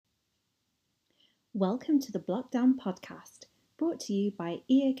Welcome to the BlockDown podcast, brought to you by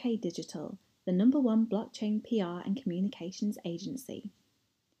EOK Digital, the #1 blockchain PR and communications agency.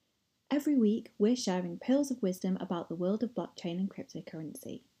 Every week, we're sharing pearls of wisdom about the world of blockchain and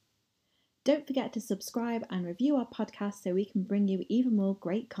cryptocurrency. Don't forget to subscribe and review our podcast so we can bring you even more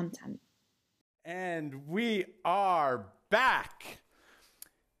great content. And we are back.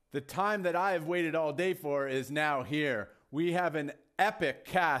 The time that I have waited all day for is now here. We have an epic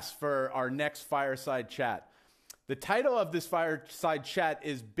cast for our next Fireside Chat. The title of this Fireside Chat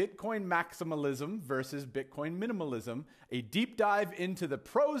is Bitcoin Maximalism versus Bitcoin Minimalism, a deep dive into the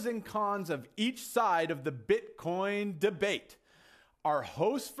pros and cons of each side of the Bitcoin debate. Our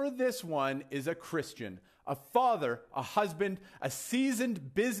host for this one is a Christian, a father, a husband, a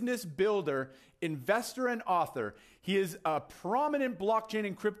seasoned business builder, investor, and author. He is a prominent blockchain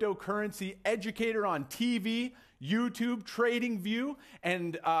and cryptocurrency educator on TV, YouTube, TradingView,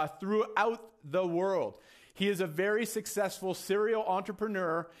 and throughout the world. He is a very successful serial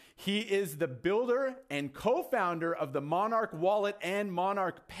entrepreneur. He is the builder and co-founder of the Monarch Wallet and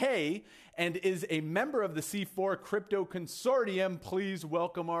Monarch Pay, and is a member of the C4 Crypto Consortium. Please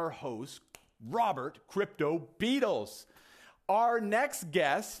welcome our host, Robert Crypto Beatles. Our next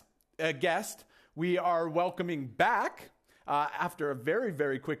guest, we are welcoming back, after a very,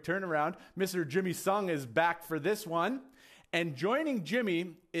 very quick turnaround, Mr. Jimmy Sung is back for this one. And joining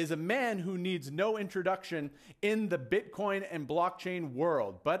Jimmy is a man who needs no introduction in the Bitcoin and blockchain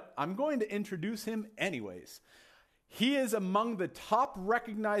world, but I'm going to introduce him anyways. He is among the top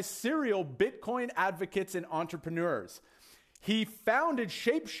recognized serial Bitcoin advocates and entrepreneurs. He founded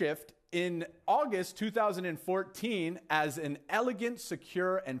Shapeshift in August 2014 as an elegant,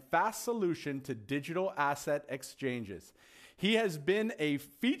 secure, and fast solution to digital asset exchanges. He has been a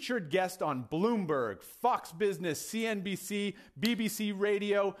featured guest on Bloomberg, Fox Business, CNBC, BBC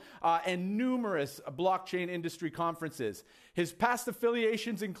Radio, and numerous blockchain industry conferences. His past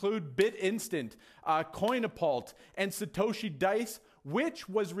affiliations include BitInstant, Coinapult, and Satoshi Dice, which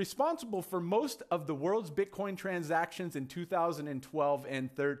was responsible for most of the world's Bitcoin transactions in 2012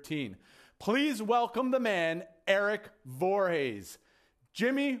 and 13. Please welcome the man, Eric Voorhees.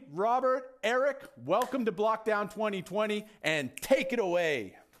 Jimmy, Robert, Eric, welcome to BlockDown 2020, and take it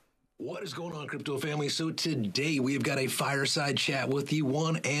away. What is going on, crypto family? So today we have got a fireside chat with the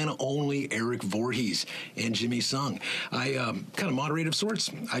one and only Eric Voorhees and Jimmy Sung. I kind of moderate of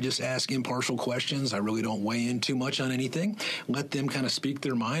sorts. I just ask impartial questions. I really don't weigh in too much on anything. Let them kind of speak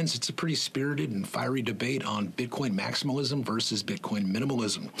their minds. It's a pretty spirited and fiery debate on Bitcoin maximalism versus Bitcoin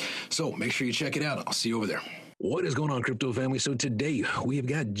minimalism. So make sure you check it out. I'll see you over there. What is going on, crypto family? So today we have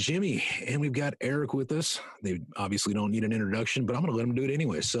got Jimmy and we've got Eric with us. They obviously don't need an introduction, but I'm going to let them do it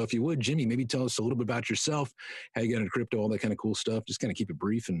anyway. So if you would, Jimmy, maybe tell us a little bit about yourself, how you got into crypto, all that kind of cool stuff. Just kind of keep it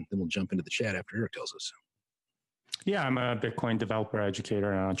brief, and then we'll jump into the chat after Eric tells us. Yeah, I'm a Bitcoin developer,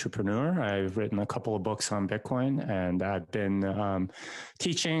 educator, and entrepreneur. I've written a couple of books on Bitcoin, and I've been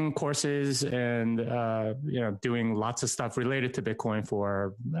teaching courses and doing lots of stuff related to Bitcoin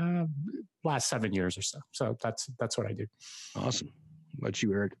for last 7 years or so. So that's what I do. Awesome. How about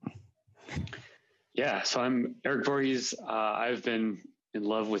you, Eric? Yeah, so I'm Eric Voorhees. I've been in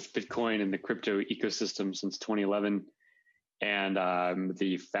love with Bitcoin and the crypto ecosystem since 2011. And I'm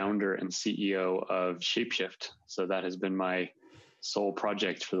the founder and CEO of Shapeshift. So that has been my sole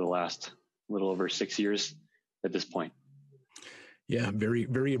project for the last little over 6 years at this point. Yeah, very,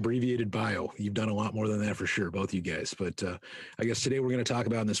 very abbreviated bio. You've done a lot more than that for sure, both you guys. But I guess today we're going to talk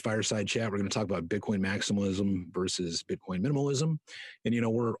about in this fireside chat, we're going to talk about Bitcoin maximalism versus Bitcoin minimalism.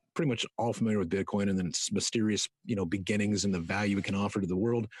 And, we're pretty much all familiar with Bitcoin and then its mysterious, beginnings and the value it can offer to the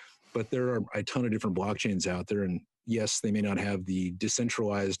world. But there are a ton of different blockchains out there. And yes, they may not have the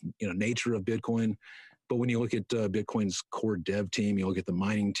decentralized, nature of Bitcoin. But when you look at Bitcoin's core dev team, you look at the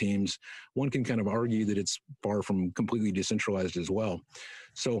mining teams, one can kind of argue that it's far from completely decentralized as well.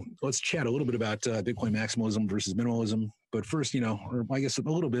 So let's chat a little bit about Bitcoin maximalism versus minimalism. But first, or I guess a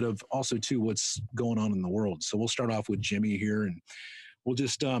little bit of also too what's going on in the world. So we'll start off with Jimmy here, and we'll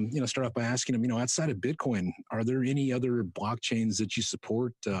just start off by asking him, outside of Bitcoin, are there any other blockchains that you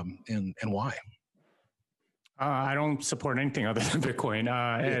support, and why? I don't support anything other than Bitcoin.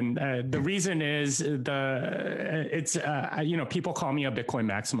 And the reason is people call me a Bitcoin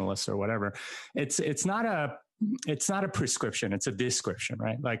maximalist or whatever. It's not a it's not a prescription, it's a description,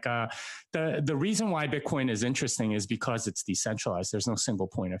 right? Like the reason why Bitcoin is interesting is because it's decentralized. There's no single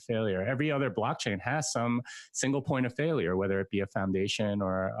point of failure. Every other blockchain has some single point of failure, whether it be a foundation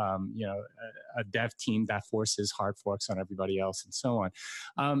or a dev team that forces hard forks on everybody else and so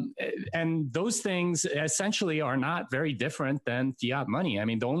on. And those things essentially are not very different than fiat money. I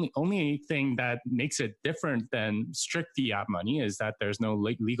mean, the only thing that makes it different than strict fiat money is that there's no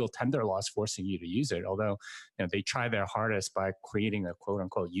legal tender laws forcing you to use it. Although, they try their hardest by creating a quote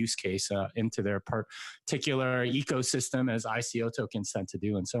unquote use case into their particular ecosystem, as ICO tokens tend to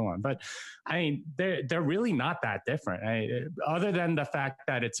do, and so on. But I mean, they're really not that different. Other than the fact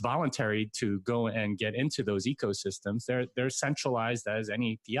that it's voluntary to go and get into those ecosystems, they're centralized as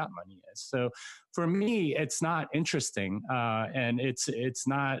any fiat money is. So for me, it's not interesting, and it's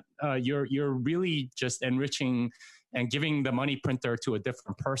not. You're really just enriching and giving the money printer to a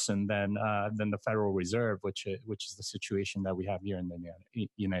different person than the Federal Reserve, which is the situation that we have here in the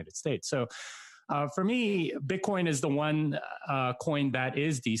United States. So for me, Bitcoin is the one coin that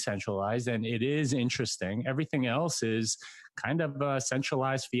is decentralized, and it is interesting. Everything else is kind of a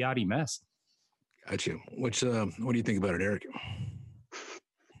centralized fiat-y mess. Gotcha. What do you think about it, Eric?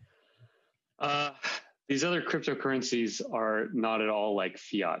 These other cryptocurrencies are not at all like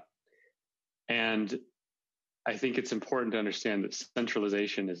fiat. And I think it's important to understand that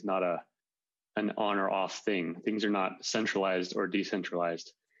centralization is not an on or off thing. Things are not centralized or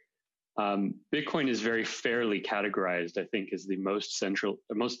decentralized. Bitcoin is very fairly categorized, I think, as the most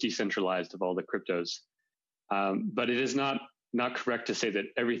decentralized of all the cryptos. But it is not correct to say that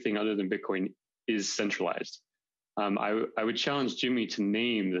everything other than Bitcoin is centralized. I would challenge Jimmy to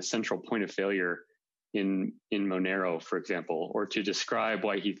name the central point of failure in Monero, for example, or to describe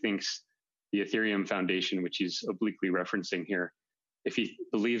why he thinks the Ethereum Foundation, which he's obliquely referencing here, if he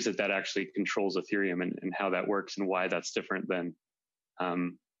believes that actually controls Ethereum and how that works and why that's different than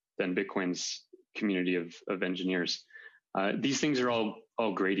Bitcoin's community of engineers. These things are all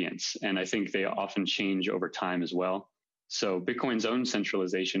gradients, and I think they often change over time as well. So Bitcoin's own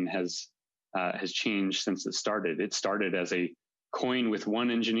centralization has changed since it started. It started as a coin with one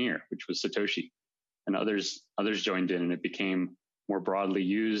engineer, which was Satoshi, and others joined in, and it became more broadly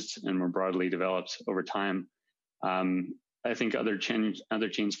used and more broadly developed over time. I think other chains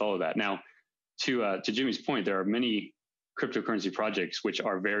follow that. Now, to Jimmy's point, there are many cryptocurrency projects which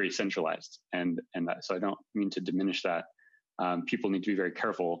are very centralized, and so I don't mean to diminish that. People need to be very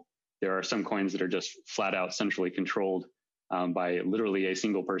careful. There are some coins that are just flat out centrally controlled by literally a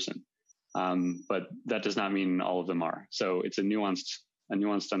single person, but that does not mean all of them are. So it's a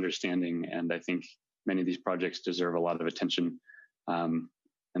nuanced understanding, and I think many of these projects deserve a lot of attention.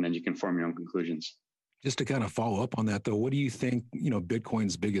 And then you can form your own conclusions. Just to kind of follow up on that, though, what do you think,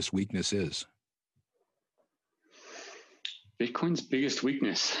 Bitcoin's biggest weakness is? Bitcoin's biggest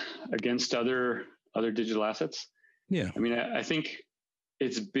weakness against other digital assets? Yeah. I mean, I think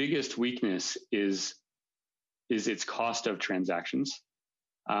its biggest weakness is its cost of transactions,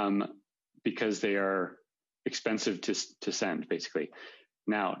 because they are expensive to send, basically.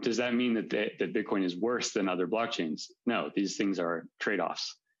 Now, does that mean that Bitcoin is worse than other blockchains? No, these things are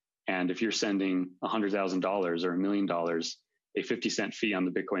trade-offs. And if you're sending $100,000 or $1 million, a 50-cent fee on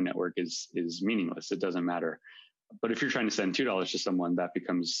the Bitcoin network is meaningless. It doesn't matter. But if you're trying to send $2 to someone, that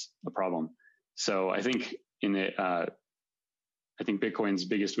becomes a problem. So I think Bitcoin's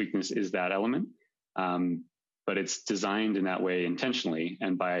biggest weakness is that element. But it's designed in that way intentionally,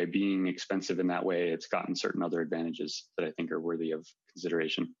 and by being expensive in that way, it's gotten certain other advantages that I think are worthy of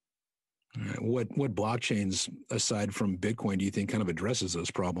consideration. All right. What blockchains aside from Bitcoin do you think kind of addresses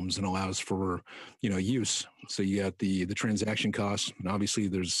those problems and allows for use? So you got the transaction costs, and obviously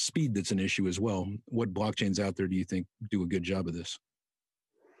there's speed that's an issue as well. What blockchains out there do you think do a good job of this?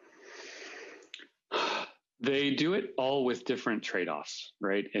 They do it all with different trade-offs,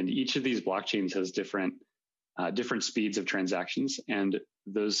 right? And each of these blockchains has different speeds of transactions, and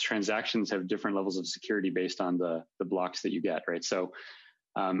those transactions have different levels of security based on the blocks that you get, right? So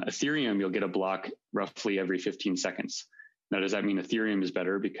Ethereum, you'll get a block roughly every 15 seconds. Now, does that mean Ethereum is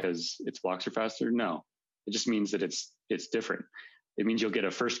better because its blocks are faster? No, it just means that it's different. It means you'll get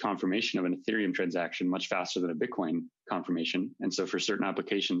a first confirmation of an Ethereum transaction much faster than a Bitcoin confirmation. And so for certain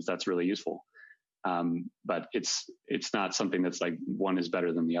applications, that's really useful. But it's not something that's like one is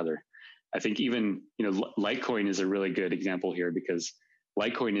better than the other. I think even, Litecoin is a really good example here, because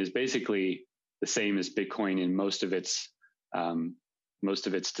Litecoin is basically the same as Bitcoin in most of its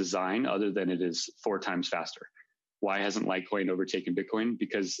design, other than it is 4 times faster. why hasn't Litecoin overtaken Bitcoin?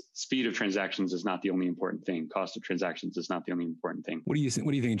 Because speed of transactions is not the only important thing. Cost of transactions is not the only important thing. What do you think?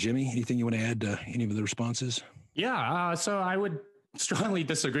 What do you think, Jimmy? Anything you want to add to any of the responses? Yeah, so I would strongly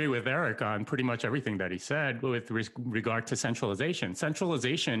disagree with Eric on pretty much everything that he said with regard to centralization.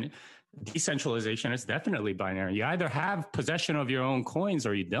 Decentralization is definitely binary. You either have possession of your own coins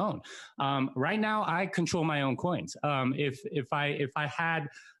or you don't. Right now, I control my own coins. If I had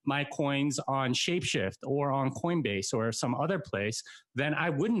my coins on Shapeshift or on Coinbase or some other place, then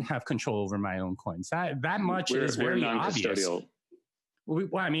I wouldn't have control over my own coins. That much is very obvious.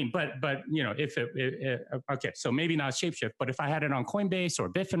 Well, I mean, but if okay, so maybe not Shapeshift, but if I had it on Coinbase or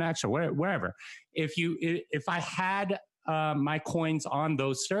Bitfinex or wherever, if I had my coins on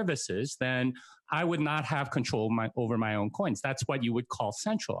those services, then I would not have control over my own coins. That's what you would call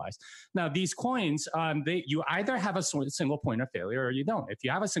centralized. Now, these coins, you either have a single point of failure or you don't. If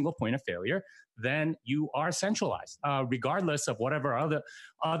you have a single point of failure, then you are centralized, regardless of whatever other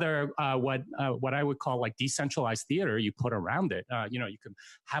what I would call like decentralized theater you put around it. You can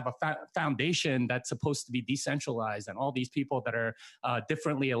have a foundation that's supposed to be decentralized and all these people that are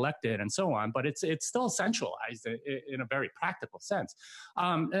differently elected and so on, but it's still centralized in a very practical sense.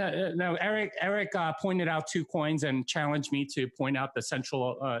 Now, Eric pointed out two coins and challenged me to point out the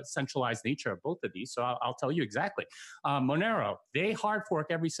centralized nature of both of these. So I'll tell you exactly. Monero, they hard fork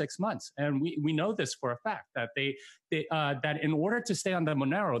every 6 months, and we know this for a fact that that in order to stay on the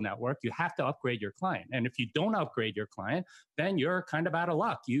Monero network, you have to upgrade your client, and if you don't upgrade your client, then you're kind of out of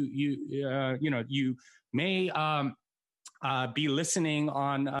luck. You may be listening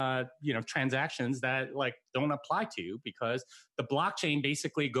on transactions that like don't apply to you because the blockchain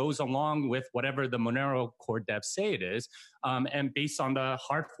basically goes along with whatever the Monero core devs say it is, and based on the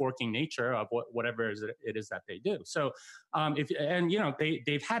hard forking nature of whatever it is that they do. So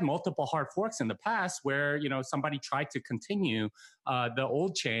they've had multiple hard forks in the past where somebody tried to continue the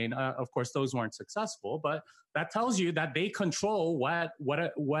old chain. Of course, those weren't successful, but that tells you that they control what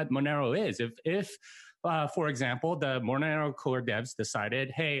Monero is. If for example, the Monero core devs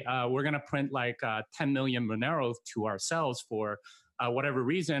decided, hey, we're going to print like 10 million Monero to ourselves for whatever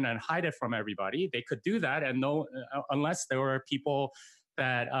reason and hide it from everybody. They could do that, and unless there were people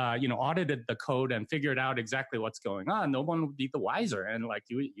that audited the code and figured out exactly what's going on, no one would be the wiser, and like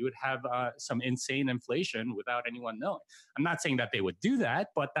you would have some insane inflation without anyone knowing. I'm not saying that they would do that,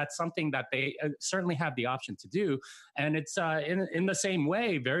 but that's something that they certainly have the option to do, and it's in the same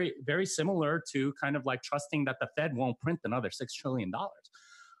way, very very similar to kind of like trusting that the Fed won't print another $6 trillion.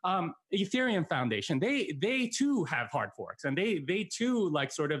 Ethereum Foundation, they too have hard forks, and they too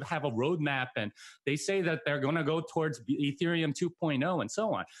like sort of have a roadmap, and they say that they're going to go towards Ethereum 2.0 and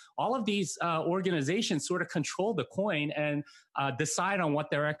so on. All of these organizations sort of control the coin and decide on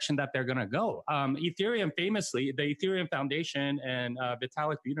what direction that they're going to go. Ethereum famously, the Ethereum Foundation and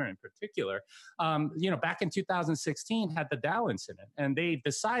Vitalik Buterin in particular, back in 2016 had the DAO incident, and they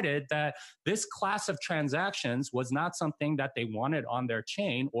decided that this class of transactions was not something that they wanted on their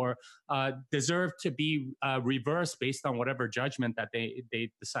chain or deserved to be reversed based on whatever judgment that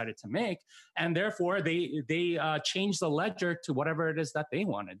they decided to make. And therefore, they changed the ledger to whatever it is that they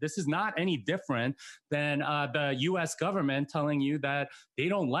wanted. This is not any different than the U.S. government telling you that they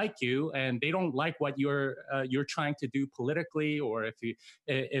don't like you and they don't like what you're trying to do politically, or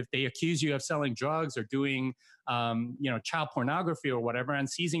if they accuse you of selling drugs or doing child pornography or whatever, and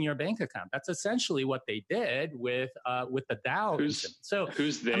seizing your bank account. That's essentially what they did with the DAO.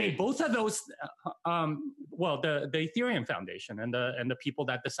 Who's they? I mean, both of those. The Ethereum Foundation and the people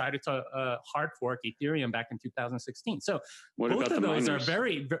that decided to hard fork Ethereum back in 2016. So both of those are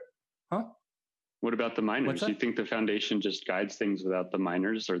very. Huh? What about the miners? Do you think the foundation just guides things without the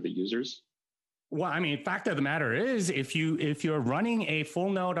miners or the users? Well, I mean, fact of the matter is, if you're running a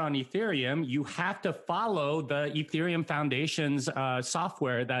full node on Ethereum, you have to follow the Ethereum Foundation's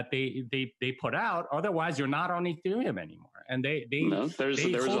software that they put out. Otherwise, you're not on Ethereum anymore. And they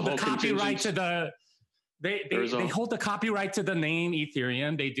hold the copyright to the they hold the copyright to the name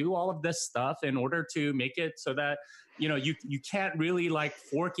Ethereum. They do all of this stuff in order to make it so that you can't really like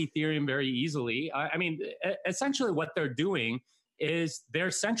fork Ethereum very easily. I mean, essentially, what they're doing is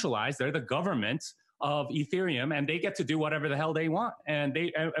they're centralized. They're the government of Ethereum, and they get to do whatever the hell they want. And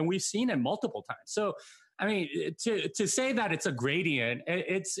we've seen it multiple times. So, I mean, to say that it's a gradient,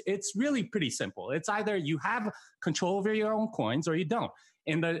 it's really pretty simple. It's either you have control over your own coins or you don't.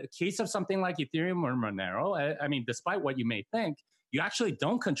 In the case of something like Ethereum or Monero, I mean, despite what you may think, you actually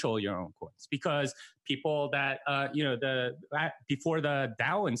don't control your own coins, because people that, before the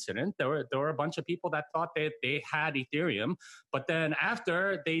DAO incident, there were a bunch of people that thought that they had Ethereum, but then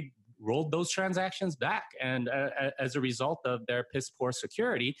after they rolled those transactions back. And as a result of their piss poor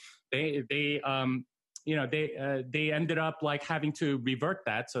security, they ended up like having to revert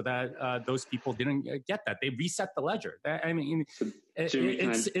that so that those people didn't get that. They reset the ledger. I mean, Jimmy,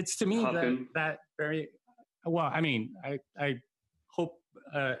 it's to me that very well. I mean, I hope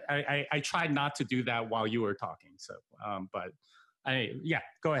I tried not to do that while you were talking. So, but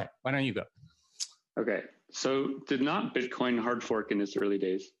go ahead. Why don't you go? Okay. So, did not Bitcoin hard fork in its early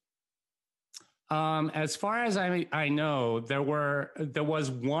days? As far as I know, there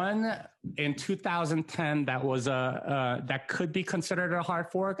was one in 2010 that was that could be considered a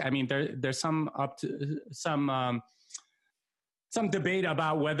hard fork. I mean, there's some debate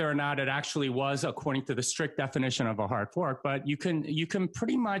about whether or not it actually was according to the strict definition of a hard fork. But you can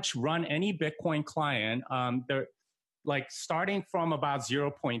pretty much run any Bitcoin client. Like starting from about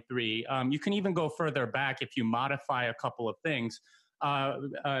 0.3, you can even go further back if you modify a couple of things.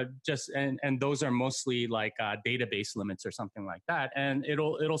 And those are mostly like database limits or something like that, and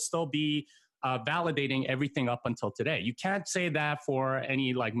it'll still be validating everything up until today. You can't say that for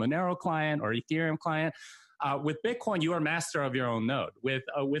any like Monero client or Ethereum client. With Bitcoin, you are master of your own node.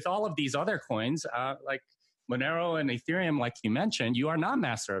 With all of these other coins, like Monero and Ethereum, like you mentioned, you are not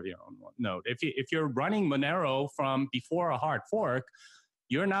master of your own node. If you're running Monero from before a hard fork,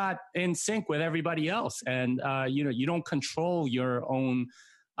 you're not in sync with everybody else, and you don't control your own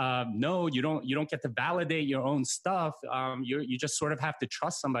node. You don't get to validate your own stuff. You just sort of have to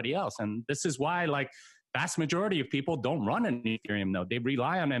trust somebody else, and this is why like vast majority of people don't run an Ethereum node. They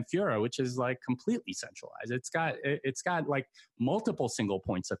rely on Amphira, which is like completely centralized. It's got like multiple single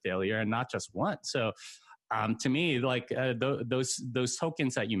points of failure and not just one. So. To me, like those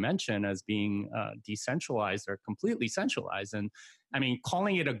tokens that you mentioned as being decentralized are completely centralized, and I mean,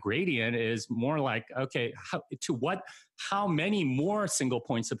 calling it a gradient is more like, okay, how many more single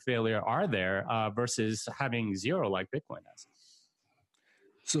points of failure are there versus having zero like Bitcoin has?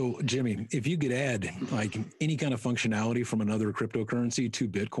 So, Jimmy, if you could add like any kind of functionality from another cryptocurrency to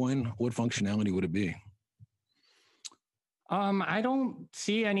Bitcoin, what functionality would it be? I don't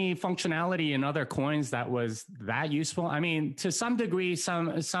see any functionality in other coins that was that useful. I mean, to some degree,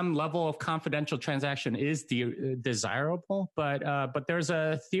 some level of confidential transaction is desirable, but there's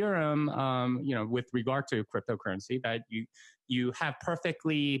a theorem, with regard to cryptocurrency that you have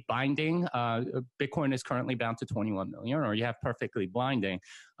perfectly binding. Bitcoin is currently bound to 21 million, or you have perfectly blinding.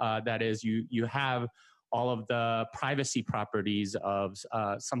 That is, you have all of the privacy properties of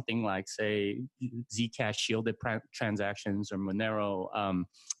something like, say, Zcash shielded transactions or Monero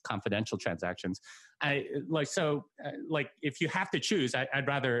confidential transactions. If you have to choose, I'd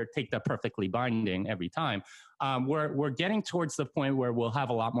rather take the perfectly binding every time. We're getting towards the point where we'll have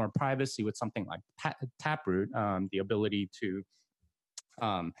a lot more privacy with something like Taproot, the ability to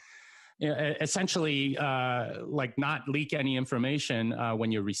essentially like not leak any information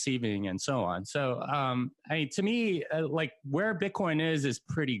when you're receiving and so on. So to me, like where Bitcoin is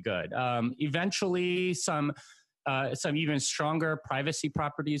pretty good. Eventually some even stronger privacy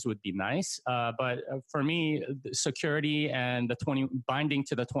properties would be nice. But for me, security and the binding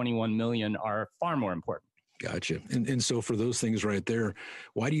to the 21 million are far more important. Gotcha. And so for those things right there,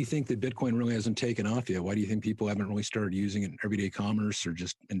 why do you think that Bitcoin really hasn't taken off yet? Why do you think people haven't really started using it in everyday commerce or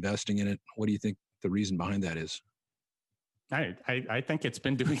just investing in it? What do you think the reason behind that is? I think it's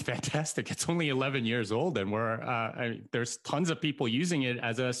been doing fantastic. It's only 11 years old, and there's tons of people using it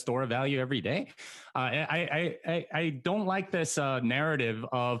as a store of value every day. I don't like this narrative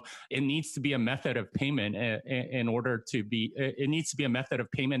of it needs to be a method of payment in order to be. It needs to be a method of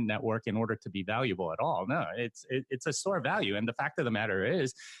payment network in order to be valuable at all. No, it's a store of value, and the fact of the matter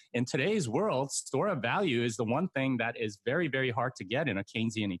is, in today's world, store of value is the one thing that is very, very hard to get in a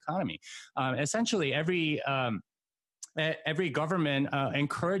Keynesian economy. Essentially, every government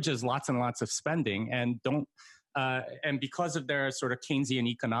encourages lots and lots of spending and because of their sort of Keynesian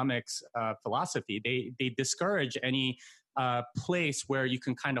economics philosophy, they discourage any place where you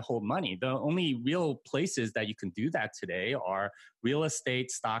can kind of hold money. The only real places that you can do that today are real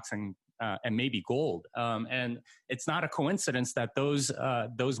estate, stocks, and maybe gold. And it's not a coincidence that those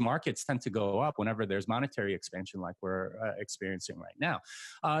markets tend to go up whenever there's monetary expansion like we're experiencing right now.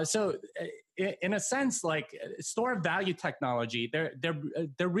 So in a sense, like store of value technology,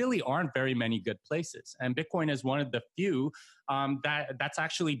 there really aren't very many good places, and Bitcoin is one of the few that's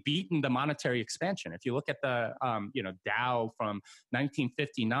actually beaten the monetary expansion. If you look at the Dow from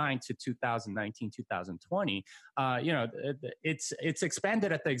 1959 to 2019, 2020, it's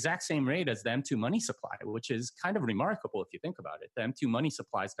expanded at the exact same rate as the M2 money supply, which is kind of remarkable if you think about it. The M2 money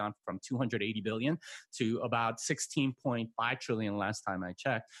supply has gone from 280 billion to about 16.5 trillion last time I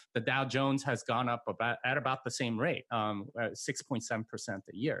checked. The Dow Jones has gone up at about the same rate, 6.7%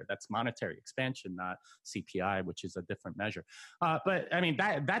 a year. That's monetary expansion, not CPI, which is a different measure. But I mean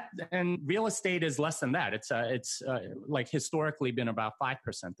that and real estate is less than that. It's like historically been about 5%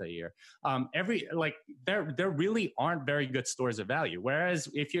 a year. There really aren't very good stores of value. Whereas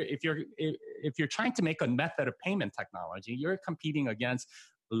if you're trying to make a method of payment technology, you're competing against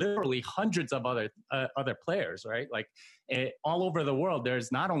literally hundreds of other players, right? Like all over the world,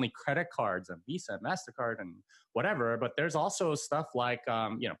 there's not only credit cards and Visa and MasterCard and whatever, but there's also stuff like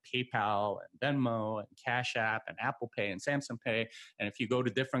PayPal and Venmo and Cash App and Apple Pay and Samsung Pay. And if you go to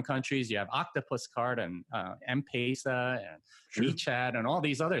different countries, you have Octopus Card and M-Pesa and WeChat and all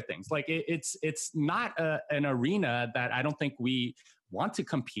these other things. Like it's not an arena that I don't think we want to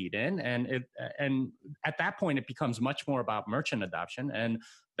compete in, and at that point it becomes much more about merchant adoption, and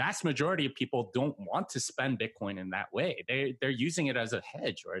vast majority of people don't want to spend Bitcoin in that way. They're using it as a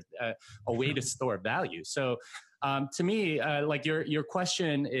hedge or a way to store value. So to me, like your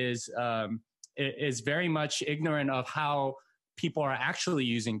question is very much ignorant of how people are actually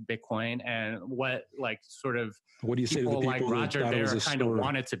using Bitcoin and what like sort of what do you say to the people like Roger Ver kind of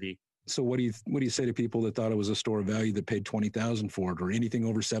want it to be. So what do you say to people that thought it was a store of value that paid $20,000 for it or anything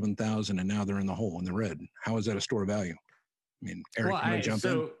over $7,000 and now they're in the hole in the red? How is that a store of value? I mean, Eric, you want to jump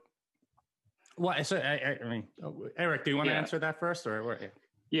in? Well, so I mean, Eric, do you want to answer that first, or?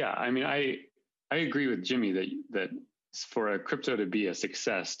 Yeah, I mean, I agree with Jimmy that for a crypto to be a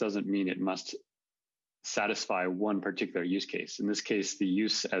success doesn't mean it must satisfy one particular use case. In this case, the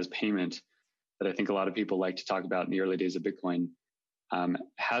use as payment that I think a lot of people like to talk about in the early days of Bitcoin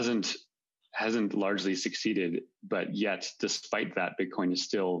hasn't largely succeeded, but yet despite that, Bitcoin is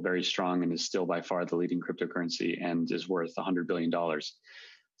still very strong and is still by far the leading cryptocurrency and is worth $100 billion.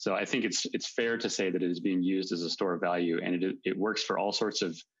 So I think it's fair to say that it is being used as a store of value, and it works for all sorts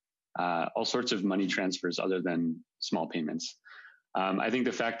of money transfers other than small payments. I think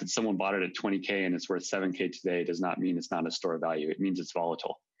the fact that someone bought it at 20K and it's worth 7K today does not mean it's not a store of value. It means it's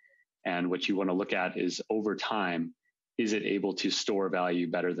volatile. And what you want to look at is over time, is it able to store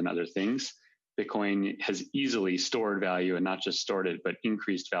value better than other things? Bitcoin has easily stored value, and not just stored it, but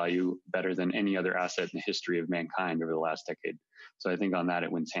increased value better than any other asset in the history of mankind over the last decade. So I think on that,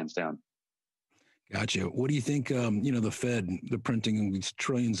 it wins hands down. Gotcha. What do you think, the Fed, the printing these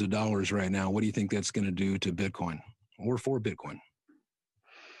trillions of dollars right now, what do you think that's going to do to Bitcoin or for Bitcoin?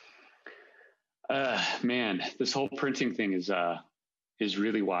 Man, this whole printing thing is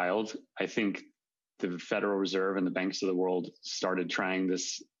really wild. I think the Federal Reserve and the banks of the world started trying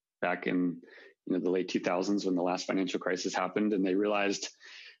this back in the late 2000s when the last financial crisis happened, and they realized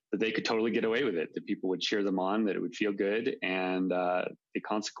that they could totally get away with it, that people would cheer them on, that it would feel good, and the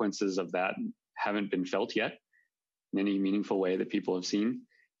consequences of that haven't been felt yet in any meaningful way that people have seen.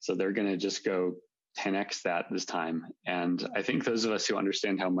 So they're going to just go 10x that this time. And I think those of us who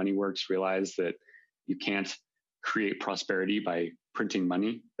understand how money works realize that you can't create prosperity by printing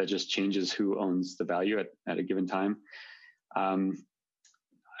money. That just changes who owns the value at a given time.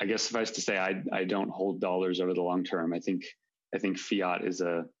 I guess suffice to say, I don't hold dollars over the long term. I think fiat is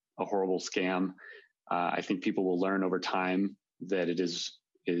a horrible scam. I think people will learn over time that it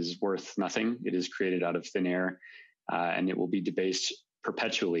is worth nothing. It is created out of thin air, and it will be debased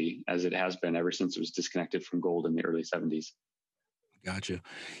perpetually as it has been ever since it was disconnected from gold in the early 70s. Gotcha.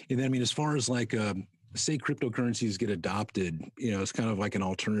 And then, I mean, as far as like, say cryptocurrencies get adopted, it's kind of like an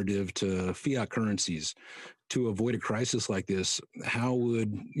alternative to fiat currencies. To avoid a crisis like this, how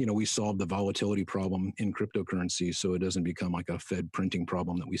would, we solve the volatility problem in cryptocurrency so it doesn't become like a Fed printing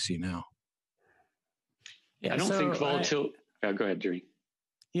problem that we see now? Yeah, I don't think volatility. Go ahead, Jerry.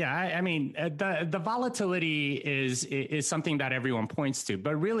 Yeah, I mean, the volatility is something that everyone points to,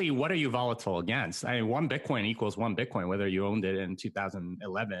 but really, what are you volatile against? I mean, one Bitcoin equals one Bitcoin, whether you owned it in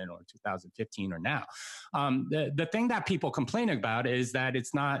 2011 or 2015 or now. The thing that people complain about is that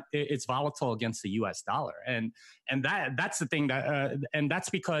it's volatile against the U.S. dollar, and that's the thing and that's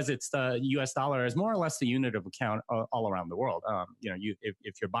because it's the U.S. dollar is more or less the unit of account all around the world.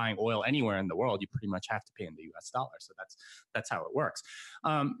 If you're buying oil anywhere in the world, you pretty much have to pay in the U.S. dollar, so that's how it works.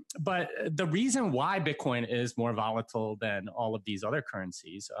 But the reason why Bitcoin is more volatile than all of these other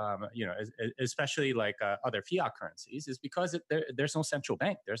currencies, especially like other fiat currencies, is because there's no central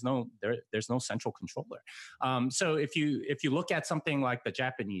bank. There's no central controller. So if you look at something like the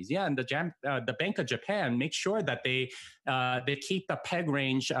Japanese yen, the Bank of Japan makes sure that they keep the peg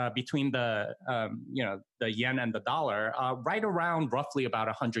range between the yen and the dollar right around roughly about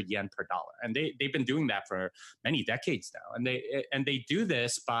 100 yen per dollar, and they've been doing that for many decades now, and they do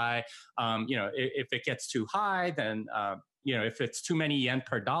this by if it gets too high, then if it's too many yen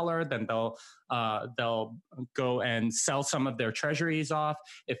per dollar, then they'll go and sell some of their treasuries off.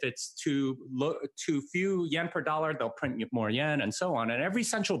 If it's too few yen per dollar, they'll print more yen, and so on. And every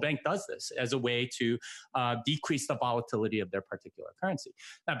central bank does this as a way to decrease the volatility of their particular currency.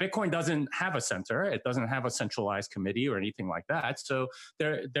 Now, Bitcoin doesn't have a center; it doesn't have a centralized committee or anything like that. So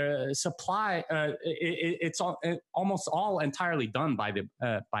their supply it's almost all entirely done by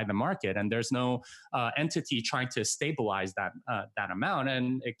the market, and there's no entity trying to stabilize that amount,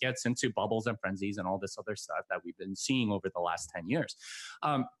 and it gets into bubbles and frenzies and all this other stuff that we've been seeing over the last 10 years.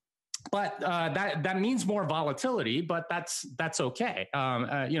 But that means more volatility, but that's okay.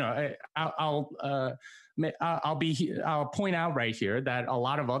 I'll point out right here that a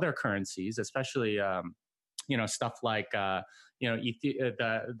lot of other currencies, especially stuff like the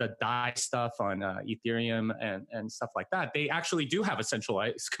DAI stuff on Ethereum and stuff like that, they actually do have a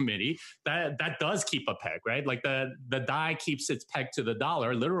centralized committee that does keep a peg, right? Like the DAI keeps its peg to the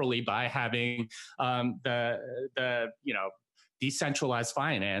dollar literally by having decentralized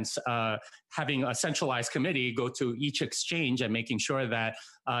finance, having a centralized committee go to each exchange and making sure that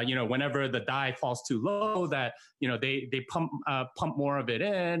whenever the DAI falls too low, that they pump more of it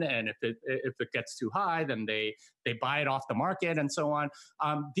in, and if it gets too high, then they buy it off the market and so on.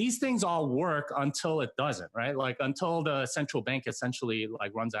 These things all work until it doesn't, right? Like until the central bank essentially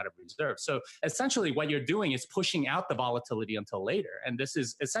like runs out of reserves. So essentially, what you're doing is pushing out the volatility until later, and this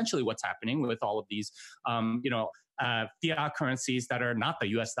is essentially what's happening with all of these, fiat currencies that are not the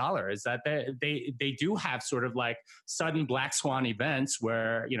U.S. dollar, is that they do have sort of like sudden black swan events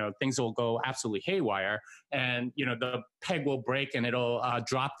where things will go absolutely haywire, and the peg will break and it'll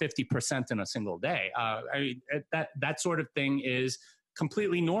drop 50% in a single day. That sort of thing is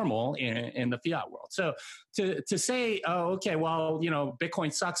completely normal in the fiat world. So to say, oh, okay, well,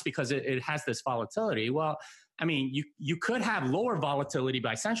 Bitcoin sucks because it has this volatility. Well, I mean, you could have lower volatility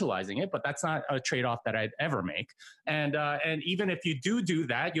by centralizing it, but that's not a trade-off that I'd ever make. And even if you do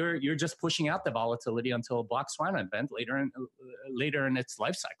that, you're just pushing out the volatility until a black swan event later in its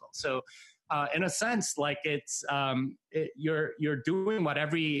life cycle. So, in a sense, like you're doing what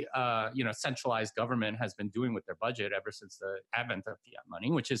every centralized government has been doing with their budget ever since the advent of fiat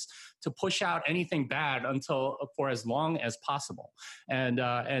money, which is to push out anything bad for as long as possible, and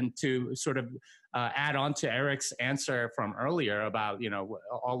to sort of add on to Eric's answer from earlier about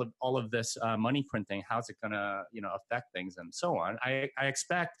all of this money printing, how's it going to affect things and so on. I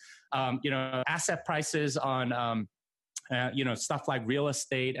expect asset prices on stuff like real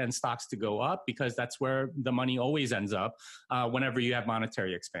estate and stocks to go up, because that's where the money always ends up whenever you have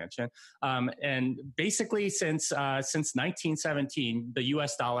monetary expansion. And basically, since 1917, the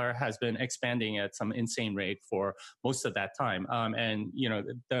U.S. dollar has been expanding at some insane rate for most of that time. And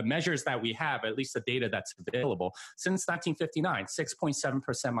the measures that we have, at least the data that's available, since 1959,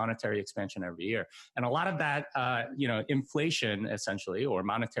 6.7% monetary expansion every year. And a lot of that, inflation essentially, or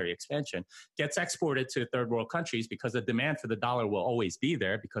monetary expansion, gets exported to third world countries because the demand for the dollar will always be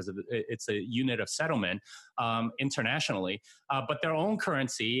there because it's a unit of settlement internationally, but their own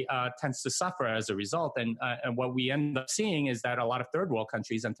currency tends to suffer as a result. And what we end up seeing is that a lot of third world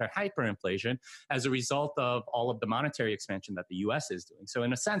countries enter hyperinflation as a result of all of the monetary expansion that the U.S. is doing. So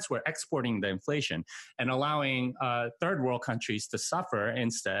in a sense, we're exporting the inflation and allowing third world countries to suffer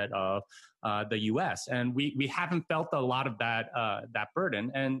instead of the U.S. And we haven't felt a lot of that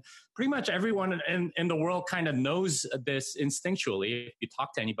burden. And pretty much everyone in the world kind of knows this instinctually. If you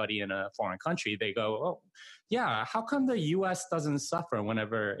talk to anybody in a foreign country, they go, "Oh, yeah, how come the U.S. doesn't suffer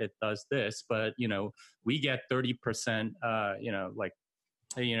whenever it does this? But we get 30%,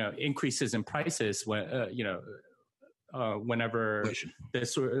 increases in prices when whenever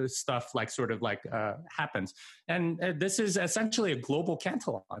this sort of stuff happens." And this is essentially a global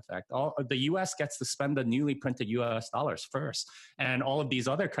Cantillon effect. The U.S. gets to spend the newly printed U.S. dollars first, and all of these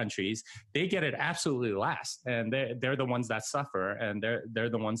other countries, they get it absolutely last, and they're the ones that suffer, and they're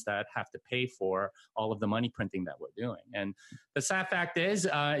the ones that have to pay for all of the money printing that we're doing. And the sad fact is,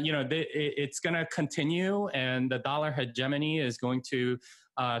 it's going to continue, and the dollar hegemony is going to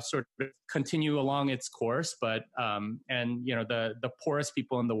sort of continue along its course. But and the poorest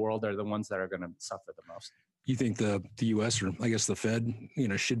people in the world are the ones that are going to suffer the most. You think the U.S. or I guess the Fed,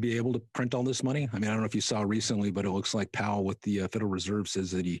 should be able to print all this money? I mean, I don't know if you saw recently, but it looks like Powell with the Federal Reserve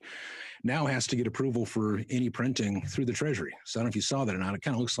says that he now has to get approval for any printing through the Treasury. So I don't know if you saw that or not. It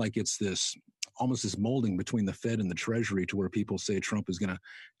kind of looks like it's almost this molding between the Fed and the Treasury, to where people say Trump is going to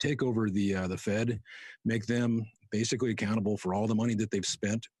take over the Fed, make them basically accountable for all the money that they've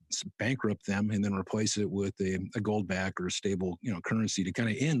spent, bankrupt them, and then replace it with a gold back or a stable currency to kind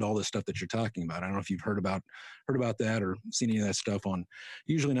of end all this stuff that you're talking about. I don't know if you've heard about that or seen any of that stuff on,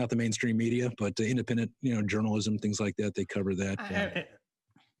 usually not the mainstream media, but independent journalism, things like that. They cover that.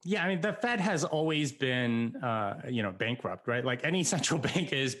 Yeah, I mean, the Fed has always been, bankrupt, right? Like any central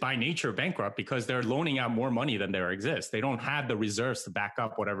bank is by nature bankrupt because they're loaning out more money than there exists. They don't have the reserves to back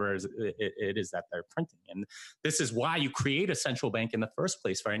up whatever it is that they're printing. And this is why you create a central bank in the first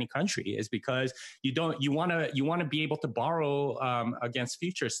place for any country, is because you want to be able to borrow against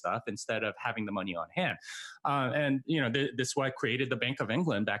future stuff instead of having the money on hand. This is why I created the Bank of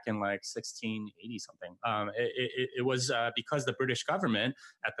England back in like 1680 something. It was because the British government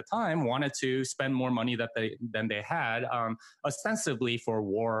at the time wanted to spend more money than they had, ostensibly for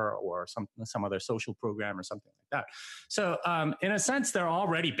war or some other social program or something like that. So in a sense, they're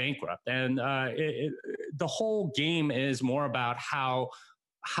already bankrupt, and the whole game is more about how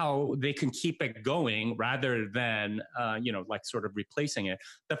they can keep it going rather than, sort of replacing it.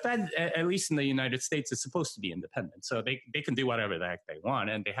 The Fed, at least in the United States, is supposed to be independent. So they can do whatever the heck they want.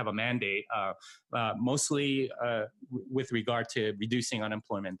 And they have a mandate, mostly with regard to reducing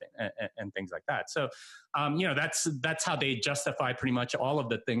unemployment and things like that. So, that's how they justify pretty much all of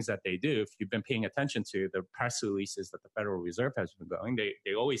the things that they do. If you've been paying attention to the press releases that the Federal Reserve has been going,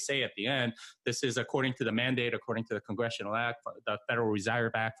 they always say at the end, this is according to the mandate, according to the Congressional Act, the Federal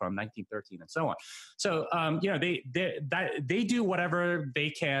Reserve Act from 1913 and so on. So, they do whatever they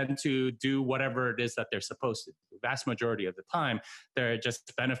can to do whatever it is that they're supposed to do. The vast majority of the time, they're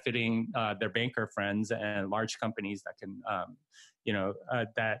just benefiting their banker friends and large companies that can,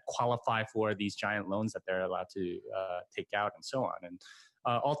 that qualify for these giant loans that they're allowed to take out and so on. And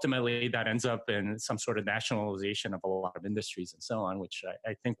ultimately, that ends up in some sort of nationalization of a lot of industries and so on, which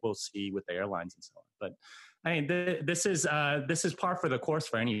I think we'll see with the airlines and so on. But I mean, this is par for the course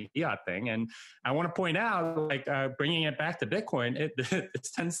for any fiat thing. And I want to point out, bringing it back to Bitcoin, it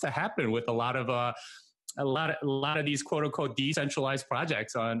tends to happen with a lot of these quote unquote decentralized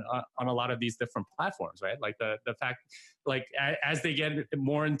projects on a lot of these different platforms, right? Like the fact, as they get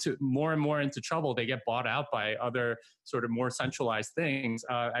more and more into trouble, they get bought out by other sort of more centralized things.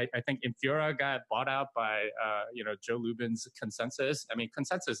 I think Infura got bought out by Joe Lubin's Consensus. I mean,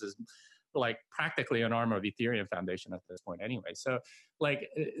 Consensus is like practically an arm of Ethereum Foundation at this point anyway. So like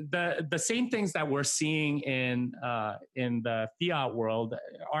the same things that we're seeing in the fiat world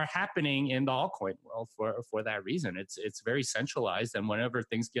are happening in the altcoin world for that reason. It's very centralized, and whenever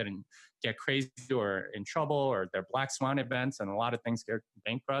things get crazy or in trouble, or they're black swan events and a lot of things get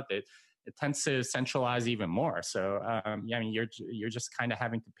bankrupt, it tends to centralize even more. So I mean, you're just kind of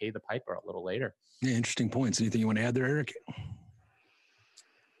having to pay the piper a little later. Yeah, interesting points. Anything you want to add there, Eric?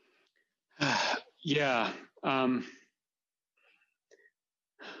 Yeah.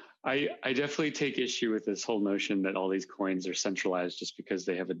 I definitely take issue with this whole notion that all these coins are centralized just because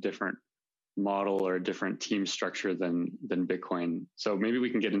they have a different model or a different team structure than Bitcoin. So maybe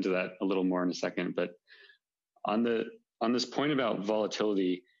we can get into that a little more in a second. But on this point about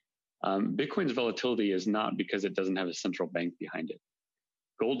volatility, Bitcoin's volatility is not because it doesn't have a central bank behind it.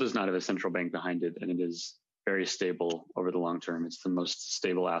 Gold does not have a central bank behind it, and it is very stable over the long term. It's the most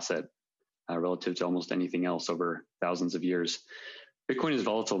stable asset relative to almost anything else over thousands of years. Bitcoin is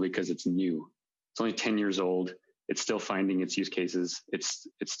volatile because it's new. It's only 10 years old. It's still finding its use cases. It's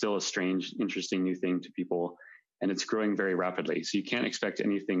still a strange, interesting new thing to people, and it's growing very rapidly. So you can't expect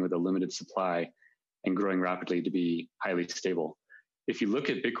anything with a limited supply and growing rapidly to be highly stable. If you look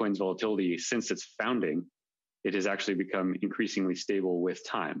at Bitcoin's volatility since its founding, it has actually become increasingly stable with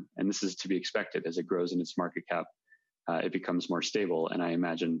time. And this is to be expected. As it grows in its market cap, it becomes more stable. And I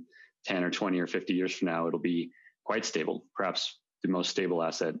imagine 10 or 20 or 50 years from now, it'll be quite stable, perhaps the most stable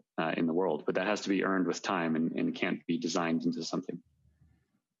asset in the world. But that has to be earned with time and can't be designed into something.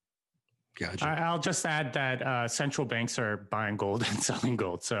 Gotcha. I'll just add that central banks are buying gold and selling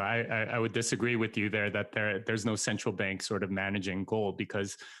gold. So I would disagree with you there that there's no central bank sort of managing gold,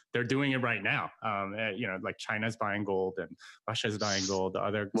 because they're doing it right now. Like China's buying gold and Russia's buying gold. The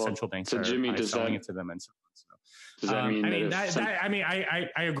other central banks are selling it to them and so on. So, does that mean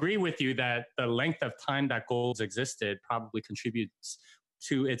I agree with you that the length of time that gold's existed probably contributes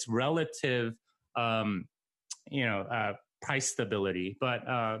to its relative, price stability. But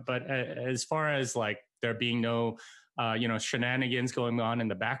as far as like there being no, shenanigans going on in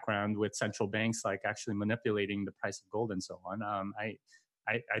the background with central banks, like actually manipulating the price of gold and so on, I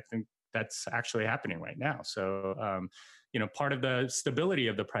think that's actually happening right now. So, part of the stability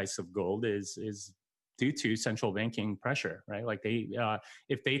of the price of gold is due to central banking pressure, right? Like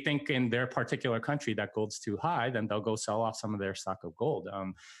if they think in their particular country that gold's too high, then they'll go sell off some of their stock of gold.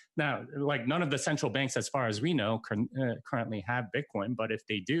 Now, like none of the central banks, as far as we know, currently have Bitcoin, but if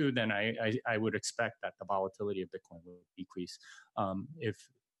they do, then I would expect that the volatility of Bitcoin will decrease if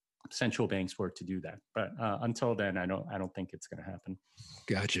central banks were to do that. But until then, I don't think it's going to happen.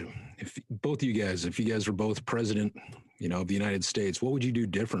 Gotcha. If you guys were both president, of the United States, what would you do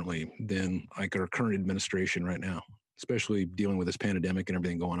differently than like our current administration right now, especially dealing with this pandemic and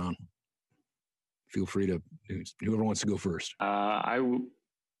everything going on? Feel free to, whoever wants to go first.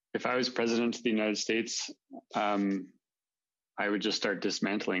 If I was president of the United States, I would just start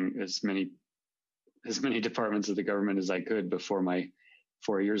dismantling as many departments of the government as I could before my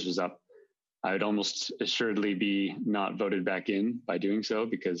 4 years was up. I would almost assuredly be not voted back in by doing so,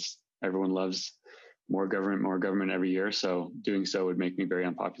 because everyone loves more government every year. So doing so would make me very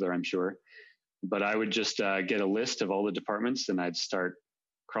unpopular, I'm sure. But I would just get a list of all the departments, and I'd start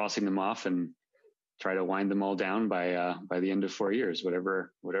crossing them off and try to wind them all down by the end of 4 years,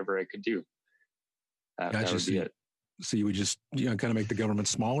 whatever I could do. That would be it. So you would just kind of make the government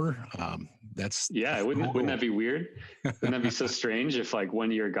smaller. Wouldn't that be weird? Wouldn't that be so strange if like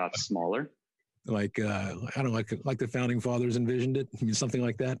 1 year got smaller? Like I don't like the founding fathers envisioned it. I mean, something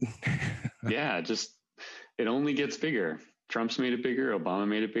like that. Yeah, just it only gets bigger. Trump's made it bigger. Obama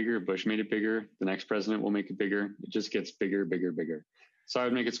made it bigger. Bush made it bigger. The next president will make it bigger. It just gets bigger, bigger, bigger. So I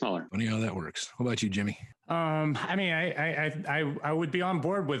would make it smaller. Funny how that works. How about you, Jimmy? I would be on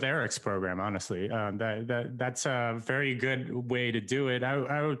board with Eric's program, honestly. That's a very good way to do it.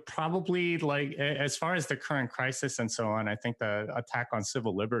 I would probably, like, as far as the current crisis and so on, I think the attack on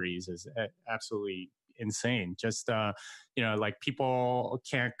civil liberties is absolutely insane. Just, like people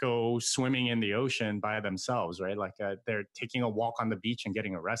can't go swimming in the ocean by themselves, right? Like they're taking a walk on the beach and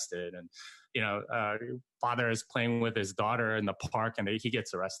getting arrested, and father is playing with his daughter in the park and he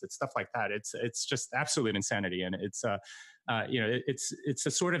gets arrested, stuff like that. It's just absolute insanity. And it's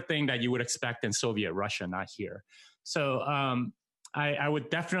the sort of thing that you would expect in Soviet Russia, not here. So, I would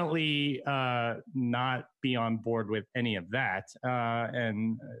definitely not be on board with any of that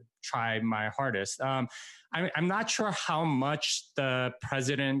and try my hardest. I'm not sure how much the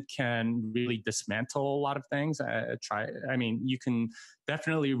president can really dismantle a lot of things. You can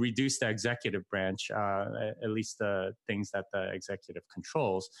definitely reduce the executive branch, at least the things that the executive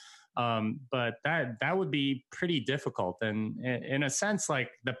controls. But that would be pretty difficult. And in a sense, like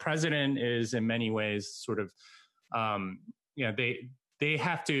the president is in many ways sort of, they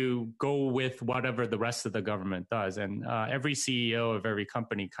have to go with whatever the rest of the government does. And every CEO of every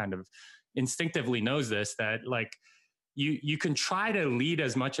company kind of instinctively knows this, that like you can try to lead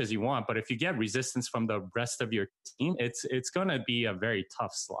as much as you want, but if you get resistance from the rest of your team, it's going to be a very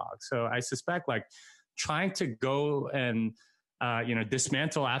tough slog. So I suspect like trying to go and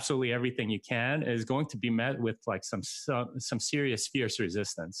dismantle absolutely everything you can is going to be met with like some serious fierce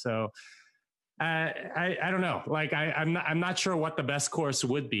resistance. So I don't know. Like I'm not sure what the best course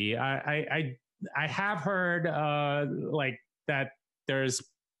would be. I have heard like that there's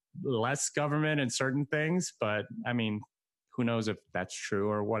less government in certain things, but I mean, who knows if that's true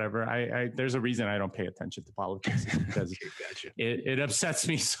or whatever. There's a reason I don't pay attention to politics, because it upsets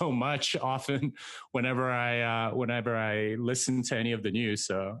me so much often whenever I listen to any of the news.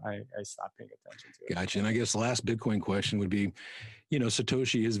 So I stop paying attention to it. Gotcha. And I guess the last Bitcoin question would be,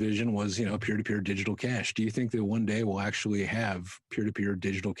 Satoshi, his vision was, peer-to-peer digital cash. Do you think that one day we'll actually have peer-to-peer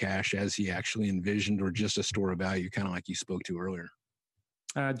digital cash as he actually envisioned, or just a store of value, kind of like you spoke to earlier?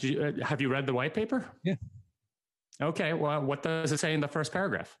 Have you read the white paper? Yeah. Okay. Well, what does it say in the first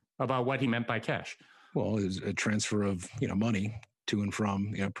paragraph about what he meant by cash? Well, it's a transfer of, money to and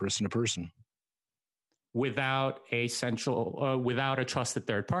from, person to person. Without a trusted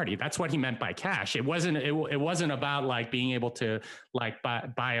third party. That's what he meant by cash. It wasn't about like being able to like buy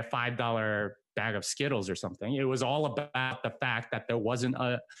a $5 bag of Skittles or something. It was all about the fact that there wasn't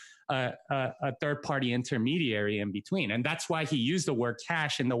a third party intermediary in between. And that's why he used the word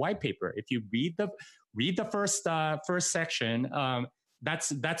cash in the white paper. If you read the first section,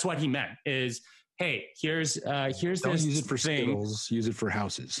 that's what he meant is, hey, here's Don't this use it for thing. Skittles, use it for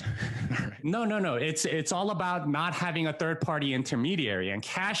houses. Right. No. It's all about not having a third-party intermediary. And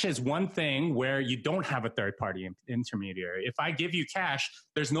cash is one thing where you don't have a third-party intermediary. If I give you cash,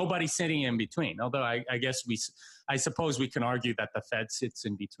 there's nobody sitting in between. Although I suppose we can argue that the Fed sits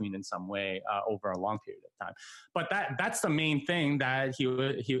in between in some way over a long period of time. But that's the main thing that he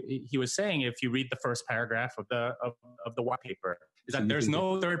was saying. If you read the first paragraph of the white paper, is that there's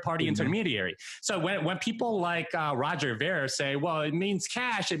no third-party intermediary. So when people like Roger Ver say, well, it means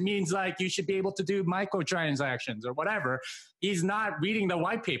cash, it means like you should be able to do microtransactions or whatever, he's not reading the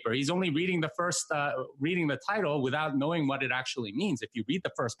white paper. He's only reading reading the title without knowing what it actually means. If you read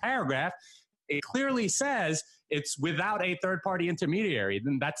the first paragraph, it clearly says it's without a third-party intermediary.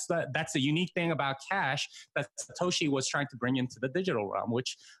 Then that's the unique thing about cash that Satoshi was trying to bring into the digital realm,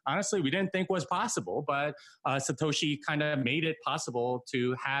 which honestly we didn't think was possible, but Satoshi kind of made it possible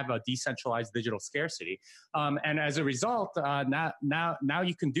to have a decentralized digital scarcity. And as a result, now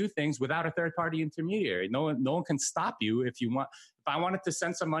you can do things without a third-party intermediary. No one can stop you if you want. If I wanted to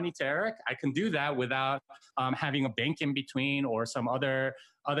send some money to Eric, I can do that without having a bank in between or some other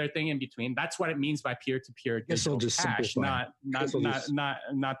thing in between. That's what it means by peer-to-peer digital cash, not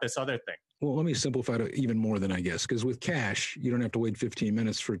this other thing. Well, let me simplify it even more than I guess, because with cash, you don't have to wait 15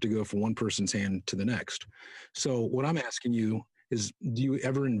 minutes for it to go from one person's hand to the next. So what I'm asking you is, do you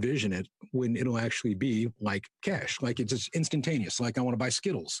ever envision it when it'll actually be like cash? Like it's just instantaneous. Like I want to buy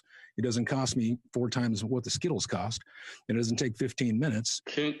Skittles. It doesn't cost me 4 times what the Skittles cost. It doesn't take 15 minutes.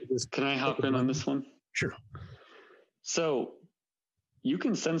 Can I hop in on this one? Sure. So you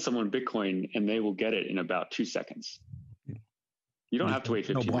can send someone Bitcoin and they will get it in about 2 seconds. You don't have to wait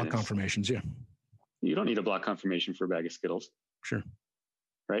 15 minutes. No block confirmations, yeah. You don't need a block confirmation for a bag of Skittles. Sure.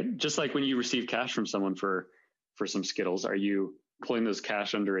 Right? Just like when you receive cash from someone for some Skittles, are you pulling those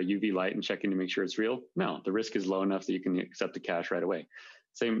cash under a UV light and checking to make sure it's real? No, the risk is low enough that you can accept the cash right away.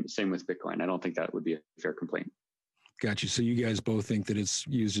 Same with Bitcoin. I don't think that would be a fair complaint. Got you. So you guys both think that it's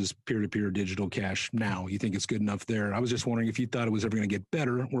used as peer-to-peer digital cash now. You think it's good enough there. I was just wondering if you thought it was ever going to get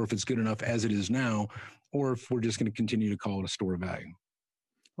better, or if it's good enough as it is now, or if we're just going to continue to call it a store of value.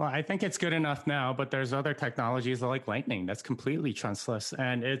 Well, I think it's good enough now, but there's other technologies like Lightning that's completely trustless,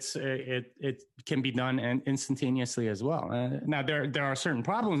 and it can be done instantaneously as well. Now there are certain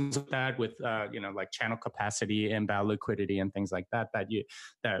problems with that, with like channel capacity, inbound liquidity, and things like that that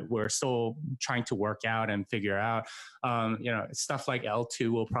we're still trying to work out and figure out. Stuff like L2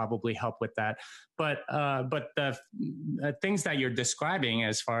 will probably help with that. But the things that you're describing,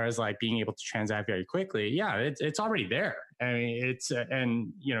 as far as like being able to transact very quickly, yeah, it's already there. I mean,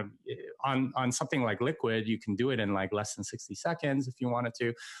 on something like Liquid, you can do it in like less than 60 seconds if you wanted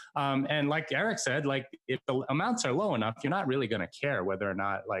to. And like Eric said, like if the amounts are low enough, you're not really going to care whether or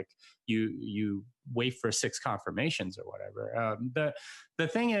not like you wait for 6 confirmations or whatever. The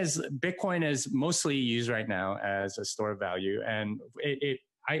thing is, Bitcoin is mostly used right now as a store of value, and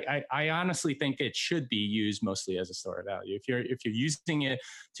I honestly think it should be used mostly as a store of value. If you're using it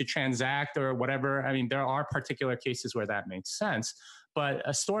to transact or whatever, I mean, there are particular cases where that makes sense. But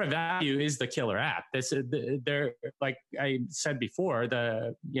a store of value is the killer app. Like I said before,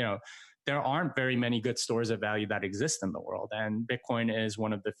 there aren't very many good stores of value that exist in the world, and Bitcoin is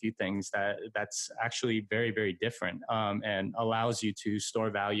one of the few things that's actually very, very different, and allows you to store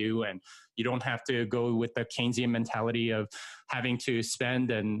value, and you don't have to go with the Keynesian mentality of having to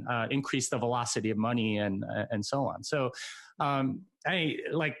spend and increase the velocity of money and so on. So,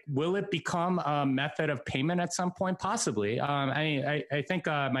 will it become a method of payment at some point? Possibly. I think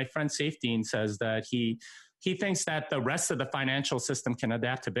my friend Safedine says that he thinks that the rest of the financial system can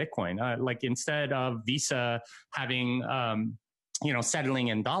adapt to Bitcoin. Like instead of Visa having, settling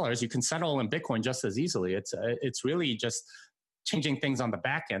in dollars, you can settle in Bitcoin just as easily. It's really just changing things on the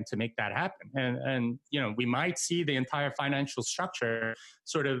back end to make that happen. And we might see the entire financial structure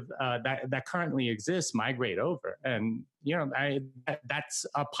sort of that currently exists migrate over. And, that's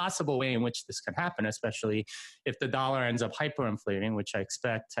a possible way in which this can happen, especially if the dollar ends up hyperinflating, which I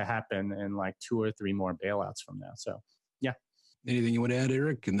expect to happen in like 2 or 3 more bailouts from now. So, yeah. Anything you want to add,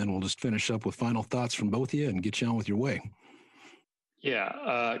 Eric? And then we'll just finish up with final thoughts from both of you and get you on with your way.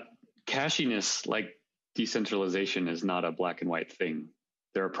 Yeah. Cashiness, like decentralization, is not a black and white thing.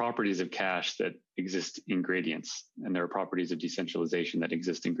 There are properties of cash that exist in gradients, and there are properties of decentralization that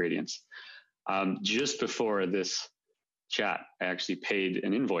exist in gradients. Just before this chat, I actually paid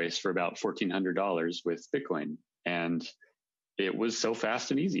an invoice for about $1,400 with Bitcoin, and it was so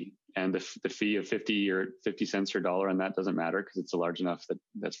fast and easy. And the fee of 50 cents or $1, and that doesn't matter because it's large enough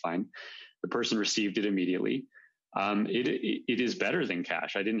that's fine. The person received it immediately. It is better than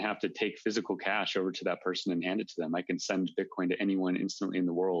cash. I didn't have to take physical cash over to that person and hand it to them. I can send Bitcoin to anyone instantly in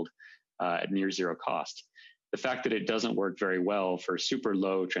the world at near zero cost. The fact that it doesn't work very well for super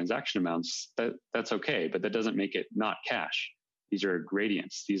low transaction amounts, that's okay, but that doesn't make it not cash. These are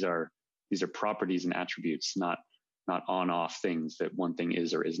gradients. These are properties and attributes, not on-off things that one thing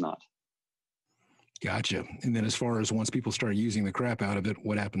is or is not. Gotcha. And then as far as once people start using the crap out of it,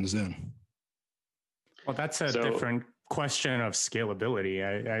 what happens then? Well, that's a different question of scalability.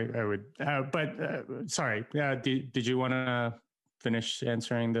 I would, sorry. Did you want to finish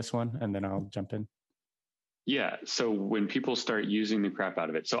answering this one and then I'll jump in? Yeah. So when people start using the crap out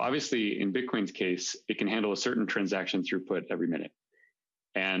of it, so obviously in Bitcoin's case, it can handle a certain transaction throughput every minute.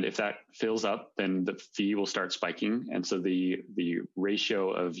 And if that fills up, then the fee will start spiking. And so the ratio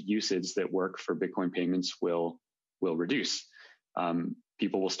of usage that work for Bitcoin payments will reduce.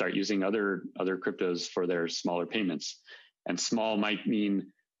 People will start using other cryptos for their smaller payments. And small might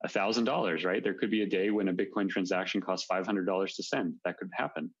mean $1,000, right? There could be a day when a Bitcoin transaction costs $500 to send. That could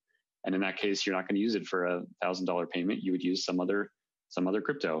happen. And in that case, you're not going to use it for a $1,000 payment. You would use some other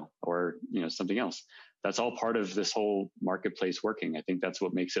crypto or something else. That's all part of this whole marketplace working. I think that's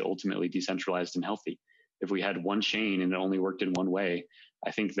what makes it ultimately decentralized and healthy. If we had one chain and it only worked in one way,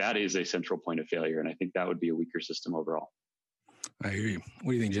 I think that is a central point of failure. And I think that would be a weaker system overall. I hear you.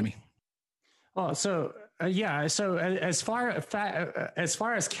 What do you think, Jimmy? Well, so So as far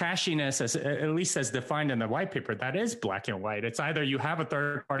as cashiness, at least as defined in the white paper, that is black and white. It's either you have a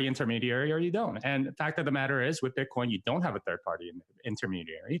third-party intermediary or you don't. And the fact of the matter is, with Bitcoin, you don't have a third-party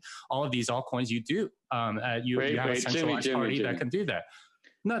intermediary. All of these altcoins, you do. You have a centralized party that can do that.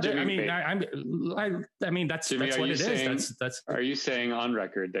 No, Jimmy, I mean, that's Jimmy, what it is. That's. Are you saying on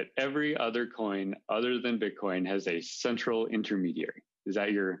record that every other coin other than Bitcoin has a central intermediary? Is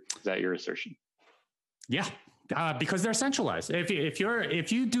that your assertion? Yeah, because they're centralized.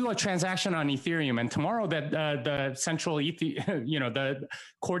 If you do a transaction on Ethereum and tomorrow that the central the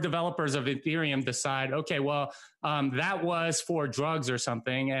core developers of Ethereum decide, okay, well, that was for drugs or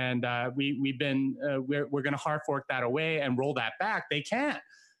something, and we're going to hard fork that away and roll that back. They can't.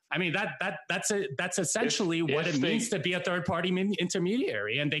 I mean, that's essentially what it means to be a third party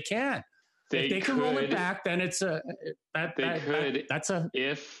intermediary, and they can't. If they can roll it back, then it's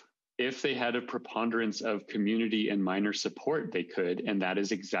If they had a preponderance of community and miner support, they could, and that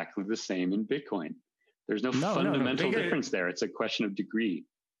is exactly the same in Bitcoin. There's no fundamental difference there. It's a question of degree.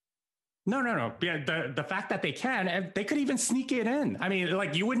 No. Yeah, the fact that they can, they could even sneak it in. I mean,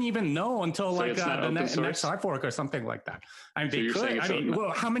 like you wouldn't even know until the next hard fork or something like that. I mean, they could. I mean,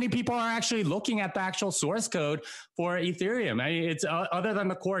 how many people are actually looking at the actual source code for Ethereum? I mean, it's other than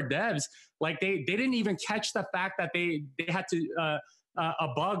the core devs, like they didn't even catch the fact that they had to. A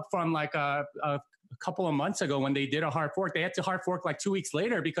bug from like a couple of months ago when they did a hard fork. They had to hard fork like 2 weeks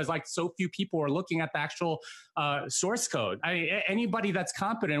later because like so few people were looking at the actual source code. I mean, anybody that's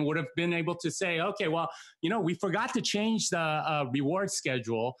competent would have been able to say, okay, well, we forgot to change the reward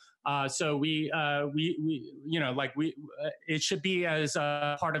schedule. So it should be as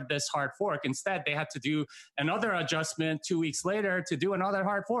part of this hard fork. Instead, they had to do another adjustment 2 weeks later to do another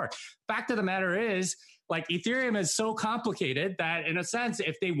hard fork. Fact of the matter is, like Ethereum is so complicated that in a sense,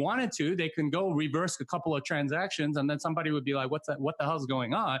 if they wanted to, they can go reverse a couple of transactions and then somebody would be like, what the hell's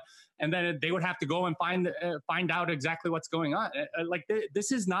going on? And then they would have to go and find out exactly what's going on. Like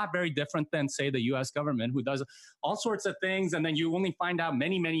this is not very different than say the US government who does all sorts of things. And then you only find out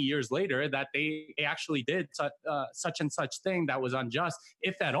many, many years later that they actually did such and such thing that was unjust,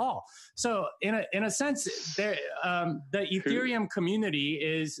 if at all. So in a sense, the Ethereum community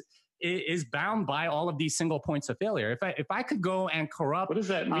is bound by all of these single points of failure. If I could go and corrupt what does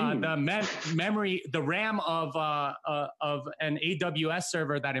that mean? the RAM of an AWS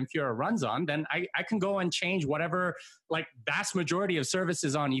server that Infura runs on, then I can go and change whatever, like vast majority of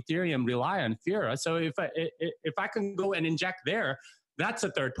services on Ethereum rely on Infura. So if I can go and inject there, that's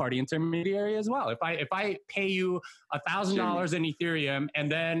a third-party intermediary as well. If I pay you $1,000 in Ethereum and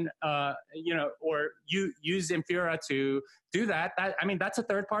then or you use Infura to do that, that's a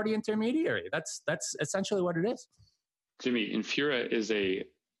third-party intermediary. That's essentially what it is. Jimmy, Infura is a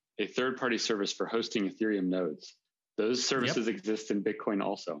third-party service for hosting Ethereum nodes. Those services exist in Bitcoin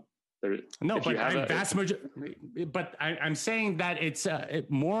also. I'm saying that it's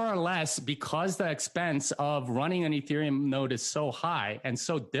more or less because the expense of running an Ethereum node is so high and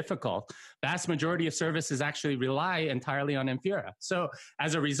so difficult. Vast majority of services actually rely entirely on Infura. So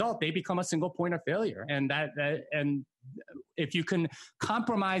as a result, they become a single point of failure. And and if you can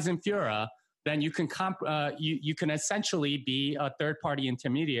compromise Infura, then you can essentially be a third party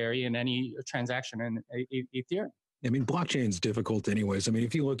intermediary in any transaction in Ethereum. I mean, blockchain's difficult anyways. I mean,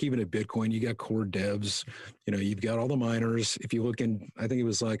 if you look even at Bitcoin, you got core devs, you've got all the miners. If you look in, I think it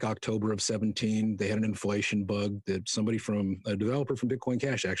was like October of 17, they had an inflation bug that a developer from Bitcoin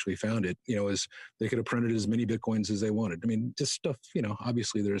Cash actually found it, as they could have printed as many Bitcoins as they wanted. I mean, just stuff,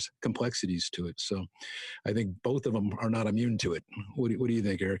 obviously there's complexities to it. So I think both of them are not immune to it. What do you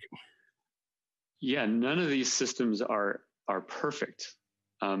think, Eric? Yeah, none of these systems are perfect.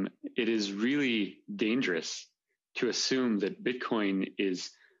 It is really dangerous to assume that Bitcoin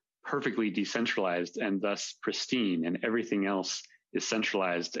is perfectly decentralized and thus pristine, and everything else is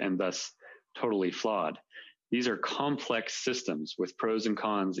centralized and thus totally flawed. These are complex systems with pros and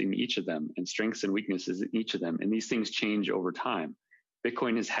cons in each of them, and strengths and weaknesses in each of them. And these things change over time.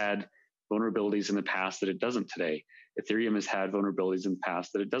 Bitcoin has had vulnerabilities in the past that it doesn't today. Ethereum has had vulnerabilities in the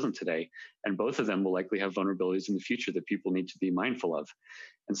past that it doesn't today. And both of them will likely have vulnerabilities in the future that people need to be mindful of.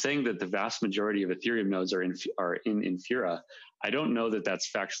 And saying that the vast majority of Ethereum nodes are in Infura, I don't know that that's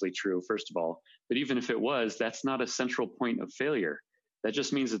factually true, first of all. But even if it was, that's not a central point of failure. That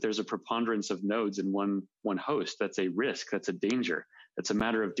just means that there's a preponderance of nodes in one host. That's a risk. That's a danger. That's a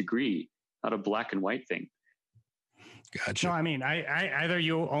matter of degree, not a black and white thing. Gotcha. No, I mean, I either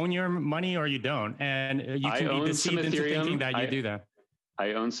you own your money or you don't, and you can be deceived into thinking that you do that.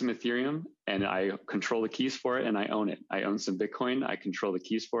 I own some Ethereum, and I control the keys for it, and I own it. I own some Bitcoin, I control the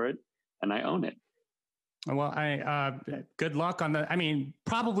keys for it, and I own it. Well, good luck on the. I mean,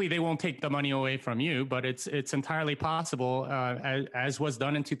 probably they won't take the money away from you, but it's entirely possible, as was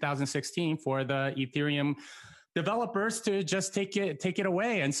done in 2016, for the Ethereum developers to just take it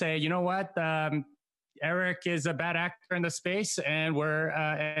away and say, you know what. Eric is a bad actor in the space, and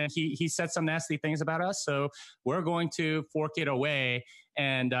and he said some nasty things about us. So we're going to fork it away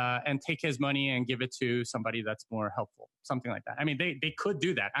and take his money and give it to somebody that's more helpful, something like that. I mean, they could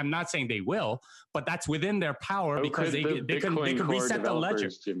do that. I'm not saying they will, but that's within their power because they can reset the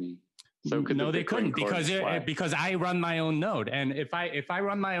ledger. Jimmy. So could no, they couldn't because I run my own node, and if I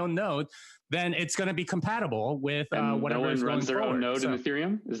run my own node, then it's going to be compatible with whatever. No one runs their own node in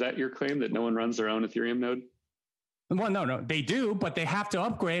Ethereum. Is that your claim, that no one runs their own Ethereum node? Well, no, they do, but they have to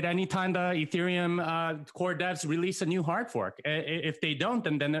upgrade anytime the Ethereum core devs release a new hard fork. If they don't,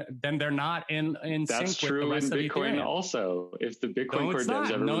 then they're not in sync with the rest of Bitcoin. That's true in Bitcoin also. If the Bitcoin core devs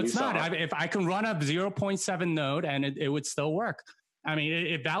ever release, it's not. If I can run a 0.7 node and it would still work. I mean,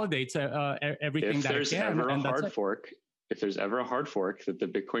 it validates everything that it can. If there's ever a hard fork that the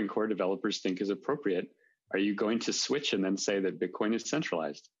Bitcoin core developers think is appropriate, are you going to switch and then say that Bitcoin is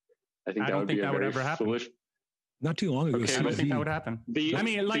centralized? I don't think that would ever happen. Not too long ago. Okay, I don't think that would happen.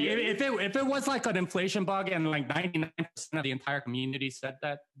 If it was like an inflation bug and like 99% of the entire community said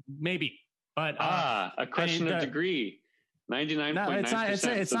that, maybe. But a question of degree. 99.9%. No,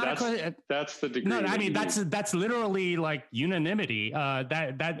 it's not. That's the degree. No, I mean that's literally like unanimity.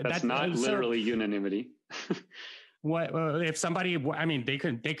 That's not literally unanimity. What if somebody? I mean, they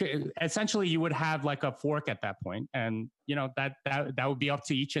could essentially you would have like a fork at that point, and that would be up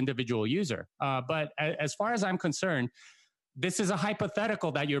to each individual user. But as far as I'm concerned, this is a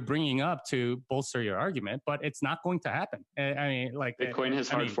hypothetical that you're bringing up to bolster your argument, but it's not going to happen. I mean, like Bitcoin has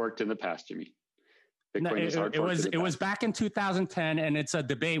hard forked in the past, Jimmy. It was back in 2010, and it's a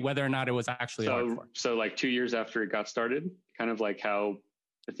debate whether or not it was actually a hard fork. So like 2 years after it got started, kind of like how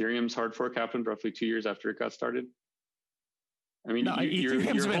Ethereum's hard fork happened roughly 2 years after it got started. I mean, you're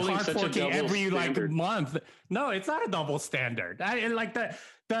been hard forking every standard. Month. No, it's not a double standard.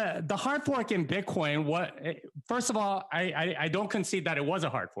 The hard fork in Bitcoin. First of all, I don't concede that it was a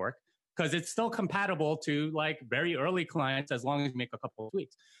hard fork because it's still compatible to like very early clients as long as you make a couple of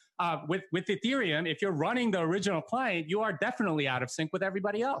tweaks. With Ethereum, if you're running the original client, you are definitely out of sync with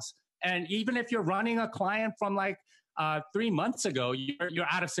everybody else. And even if you're running a client from like 3 months ago, you're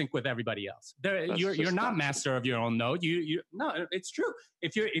out of sync with everybody else. You're not master of your own node. No, it's true.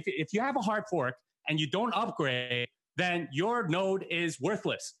 If you have a hard fork and you don't upgrade, then your node is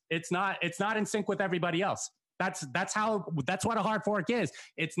worthless. It's not in sync with everybody else. That's what a hard fork is.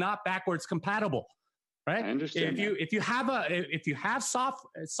 It's not backwards compatible. Right? I understand. If you have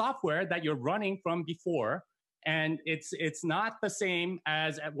software that you're running from before, and it's not the same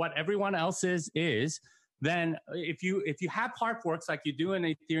as what everyone else's is, then if you have hard forks like you do in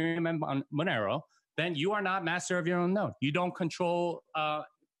Ethereum and Monero, then you are not master of your own node. You don't control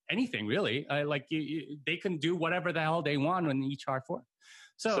anything really. They can do whatever the hell they want on each hard fork.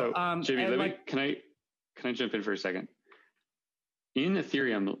 So Jimmy, can I jump in for a second? In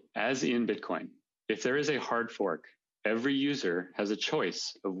Ethereum, as in Bitcoin, if there is a hard fork, every user has a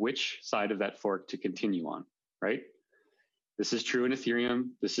choice of which side of that fork to continue on, right? This is true in Ethereum.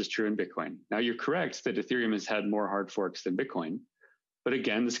 This is true in Bitcoin. Now, you're correct that Ethereum has had more hard forks than Bitcoin. But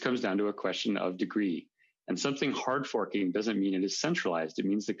again, this comes down to a question of degree. And something hard forking doesn't mean it is centralized. It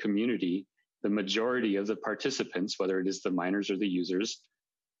means the community, the majority of the participants, whether it is the miners or the users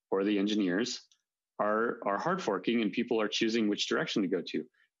or the engineers, are hard forking, and people are choosing which direction to go to.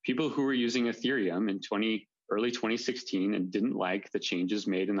 People who were using Ethereum in early 2016 and didn't like the changes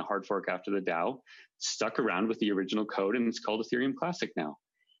made in the hard fork after the DAO stuck around with the original code, and it's called Ethereum Classic now.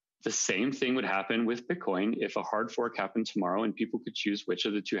 The same thing would happen with Bitcoin if a hard fork happened tomorrow and people could choose which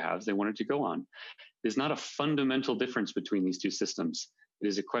of the two halves they wanted to go on. There's not a fundamental difference between these two systems. It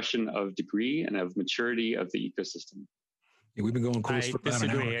is a question of degree and of maturity of the ecosystem. Yeah, we've been going close for about an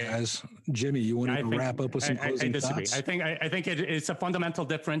hour, guys. Jimmy, you want to wrap up with some closing thoughts? I think it's a fundamental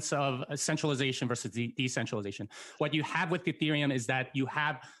difference of centralization versus decentralization. What you have with Ethereum is that you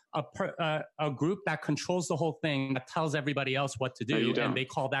have a group that controls the whole thing, that tells everybody else what to do, and they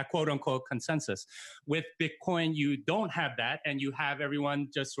call that quote unquote consensus. With Bitcoin, you don't have that, and you have everyone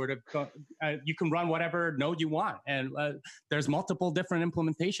just sort of you can run whatever node you want, and there's multiple different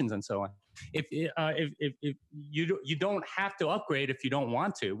implementations and so on. If you don't have to upgrade if you don't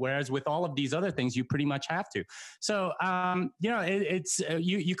want to, whereas with all of these other things, you pretty much have to. So it's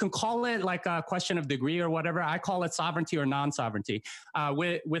you can call it like a question of degree or whatever. I call it sovereignty or non-sovereignty.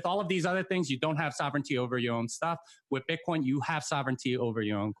 With all of these other things, you don't have sovereignty over your own stuff. With Bitcoin, you have sovereignty over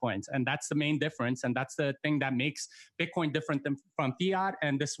your own coins. And that's the main difference. And that's the thing that makes Bitcoin different from fiat.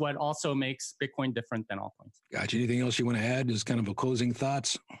 And this is what also makes Bitcoin different than altcoins. Gotcha. Anything else you want to add as kind of a closing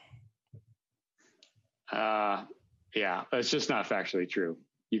thoughts? Yeah, it's just not factually true.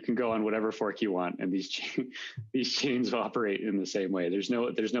 You can go on whatever fork you want, and these chains operate in the same way. There's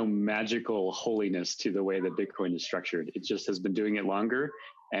no magical holiness to the way that Bitcoin is structured. It just has been doing it longer,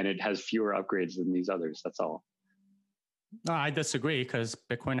 and it has fewer upgrades than these others. That's all. No, I disagree, because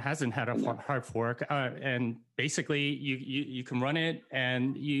Bitcoin hasn't had a hard fork, and basically you can run it,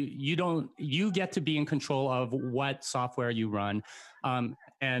 and you get to be in control of what software you run.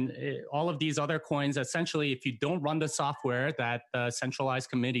 All of these other coins, essentially, if you don't run the software that the centralized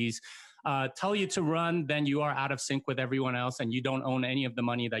committees tell you to run, then you are out of sync with everyone else, and you don't own any of the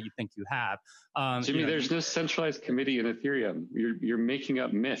money that you think you have. Jimmy, there's no centralized committee in Ethereum. You're making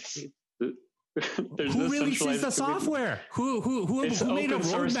up myths. Who releases the software? Who made a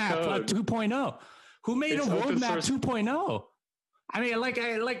roadmap 2.0? Who made a roadmap 2.0? I mean,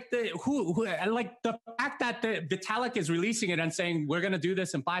 the fact that Vitalik is releasing it and saying we're going to do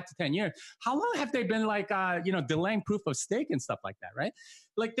this in 5 to 10 years. How long have they been delaying proof of stake and stuff like that, right?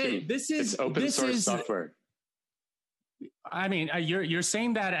 This is open source software. I mean, you're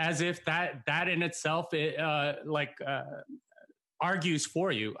saying that as if that in itself argues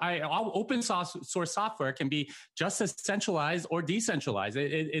for you. All open source software can be just as centralized or decentralized.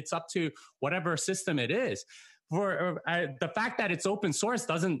 It's up to whatever system it is. The fact that it's open source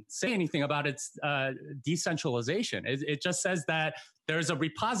doesn't say anything about its decentralization. It just says that there's a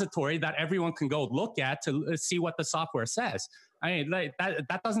repository that everyone can go look at to see what the software says. I mean,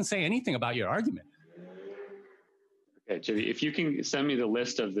 that doesn't say anything about your argument. Okay, Jimmy, if you can send me the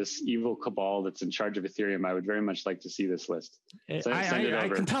list of this evil cabal that's in charge of Ethereum, I would very much like to see this list. I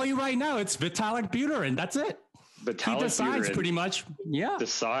can tell you right now, it's Vitalik Buterin. That's it. Vitalik he decides Buterin pretty much. Yeah.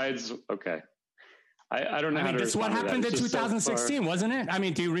 Decides. Okay. I don't know. This is what happened in 2016, wasn't it? I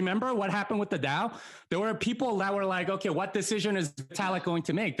mean, do you remember what happened with the DAO? There were people that were like, okay, what decision is Vitalik going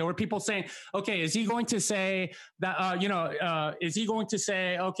to make? There were people saying, okay, is he going to say that, is he going to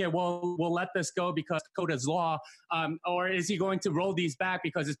say, okay, well, we'll let this go because code is law, or is he going to roll these back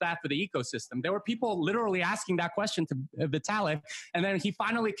because it's bad for the ecosystem? There were people literally asking that question to Vitalik, and then he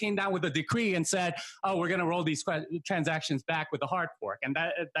finally came down with a decree and said, oh, we're going to roll these transactions back with a hard fork, and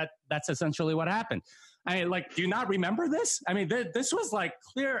that's essentially what happened. I mean, do you not remember this? I mean, this was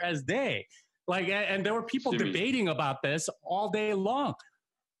clear as day. And there were people debating about this all day long.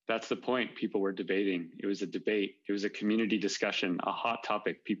 That's the point. People were debating. It was a debate. It was a community discussion, a hot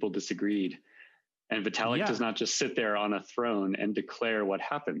topic. People disagreed. And Vitalik does not just sit there on a throne and declare what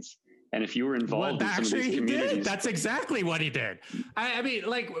happens. And if you were involved in some of these communities... He did. That's exactly what he did. I mean,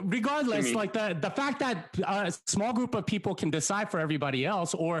 regardless, the fact that a small group of people can decide for everybody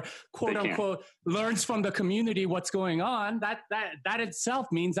else, or quote unquote learns from the community what's going on, that itself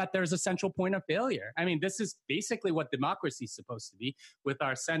means that there's a central point of failure. I mean, this is basically what democracy is supposed to be, with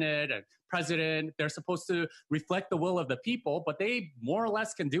our Senate and president. They're supposed to reflect the will of the people, but they more or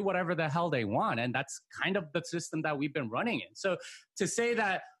less can do whatever the hell they want. And that's kind of the system that we've been running in. So to say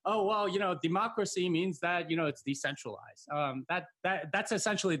that, oh, well, democracy means that, it's decentralized. That's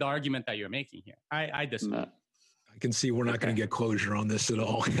essentially the argument that you're making here. I disagree. I can see we're not going to get closure on this at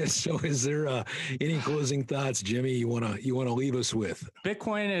all. So is there any closing thoughts, Jimmy, you want to leave us with?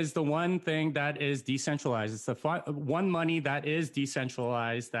 Bitcoin is the one thing that is decentralized. It's the one money that is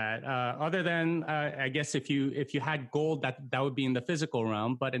decentralized that other than, I guess if you had gold, that would be in the physical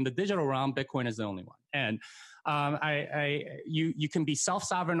realm, but in the digital realm, Bitcoin is the only one. And you can be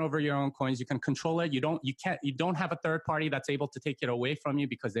self-sovereign over your own coins. You can control it. You don't have a third party that's able to take it away from you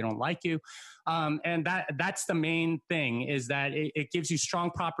because they don't like you. And that's the main thing, is that it gives you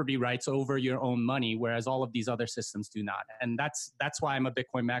strong property rights over your own money, whereas all of these other systems do not. And that's why I'm a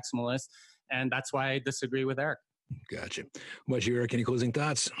Bitcoin maximalist. And that's why I disagree with Eric. Gotcha. What about you, Eric? Any closing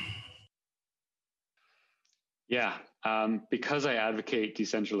thoughts? Yeah. Because I advocate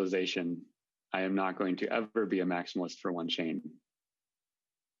decentralization, I am not going to ever be a maximalist for one chain.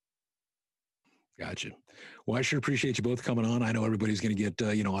 Gotcha. Well, I sure appreciate you both coming on. I know everybody's going to get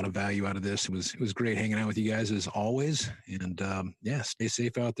a lot of value out of this. It was great hanging out with you guys as always. And yeah, stay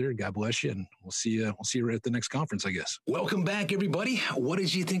safe out there. God bless you, and we'll see you right at the next conference, I guess. Welcome back, everybody. What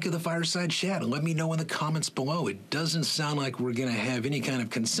did you think of the Fireside Chat? Let me know in the comments below. It doesn't sound like we're going to have any kind of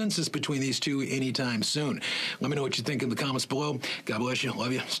consensus between these two anytime soon. Let me know what you think in the comments below. God bless you.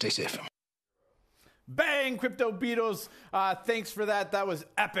 Love you. Stay safe. Bang, Crypto Beatles. Thanks for that. That was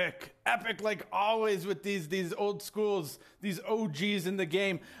epic. Epic like always with these old schools, these OGs in the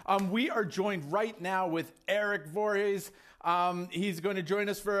game. We are joined right now with Eric Voorhees. He's going to join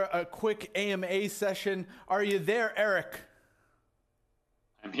us for a quick AMA session. Are you there, Eric?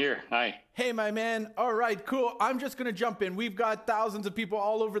 I'm here. Hi. Hey, my man. All right, cool. I'm just going to jump in. We've got thousands of people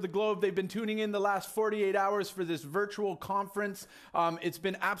all over the globe. They've been tuning in the last 48 hours for this virtual conference. It's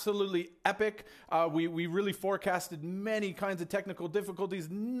been absolutely epic. We really forecasted many kinds of technical difficulties.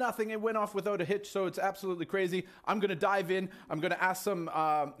 Nothing went off without a hitch, so it's absolutely crazy. I'm going to dive in. I'm going to ask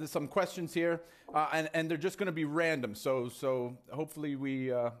some questions here, and they're just going to be random. So hopefully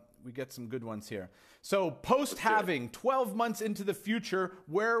we get some good ones here. So post-halving, 12 months into the future,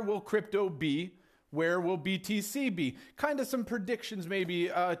 where will crypto be? Where will BTC be? Kind of some predictions maybe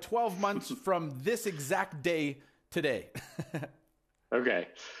 12 months from this exact day today. Okay.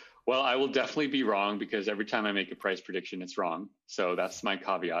 Well, I will definitely be wrong because every time I make a price prediction, it's wrong. So that's my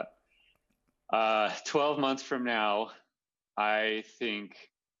caveat. 12 months from now, I think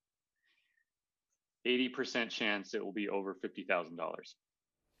 80% chance it will be over $50,000.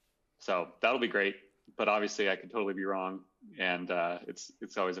 So that'll be great. But obviously I could totally be wrong. And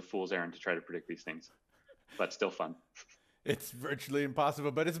it's always a fool's errand to try to predict these things, but still fun. It's virtually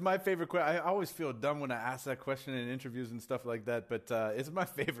impossible, but it's my favorite question. I always feel dumb when I ask that question in interviews and stuff like that, but it's my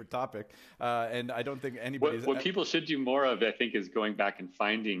favorite topic. And I don't think anybody's... What people should do more of, I think, is going back and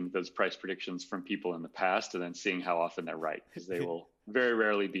finding those price predictions from people in the past and then seeing how often they're right, because they will very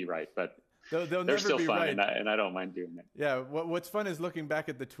rarely be right, but they're never still be fun, right. and I don't mind doing it. Yeah, what's fun is looking back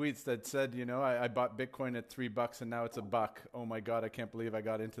at the tweets that said, I bought Bitcoin at $3 and now it's $1. Oh my God, I can't believe I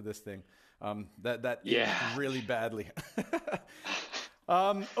got into this thing. That really badly.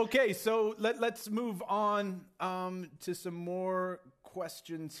 Okay, so let's move on to some more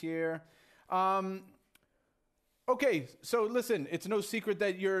questions here. Okay, so listen, it's no secret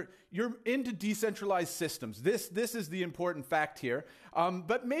that you're into decentralized systems. This is the important fact here.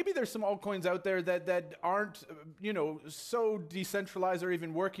 But maybe there's some altcoins out there that aren't, so decentralized or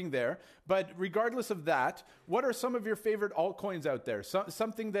even working there. But regardless of that, what are some of your favorite altcoins out there?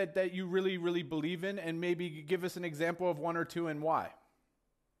 Something that you really, really believe in, and maybe give us an example of one or two and why.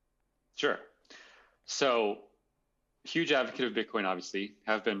 Sure. So, huge advocate of Bitcoin, obviously,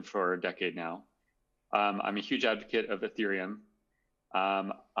 have been for a decade now. I'm a huge advocate of Ethereum.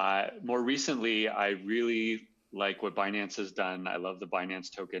 More recently, I really like what Binance has done. I love the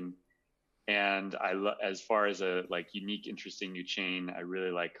Binance token. And as far as a unique, interesting new chain, I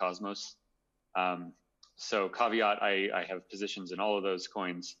really like Cosmos. So caveat, I have positions in all of those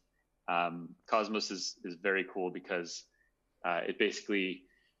coins. Cosmos is very cool because it basically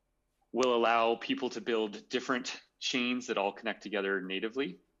will allow people to build different chains that all connect together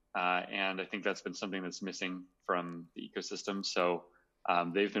natively. And I think that's been something that's missing from the ecosystem. So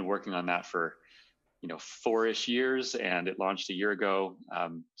they've been working on that for 4-ish years, and it launched a year ago.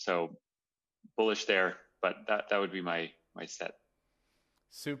 So bullish there, but that would be my set.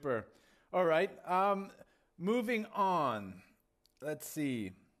 Super. All right. Moving on. Let's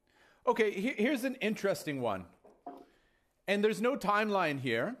see. Okay, here's an interesting one. And there's no timeline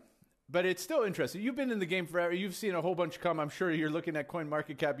here, but it's still interesting. You've been in the game forever. You've seen a whole bunch come. I'm sure you're looking at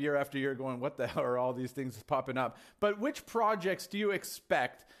CoinMarketCap year after year going, what the hell are all these things popping up? But which projects do you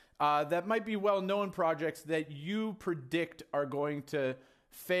expect that might be well-known projects that you predict are going to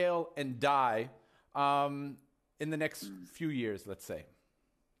fail and die in the next few years, let's say?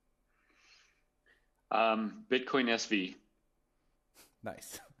 Bitcoin SV.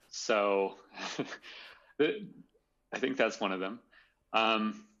 Nice. So I think that's one of them.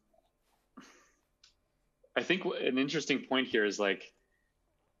 I think an interesting point here is like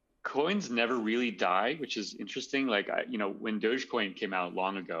coins never really die, which is interesting. Like, when Dogecoin came out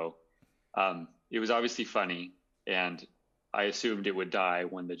long ago, it was obviously funny, and I assumed it would die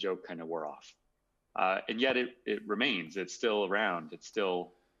when the joke kind of wore off. And yet it remains. It's still around. It's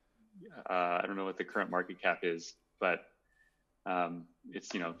still, I don't know what the current market cap is, but it's,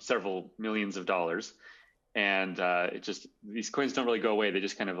 several millions of dollars. And these coins don't really go away. They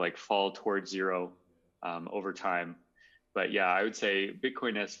just kind of like fall towards zero over time. But yeah, I would say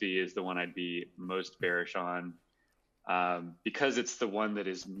Bitcoin SV is the one I'd be most bearish on, because it's the one that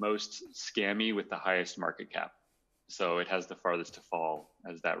is most scammy with the highest market cap. So it has the farthest to fall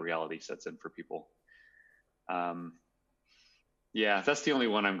as that reality sets in for people. Yeah, that's the only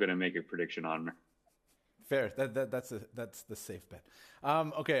one I'm going to make a prediction on. Fair. That's the safe bet.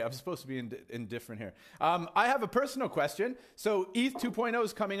 Okay, I'm supposed to be indifferent here. I have a personal question. So ETH 2.0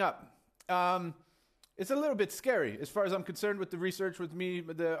 is coming up. It's a little bit scary as far as I'm concerned with the research with me,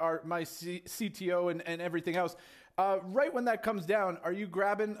 my CTO and everything else. Right when that comes down, are you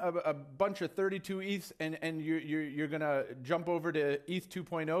grabbing a bunch of 32 ETHs and you're going to jump over to ETH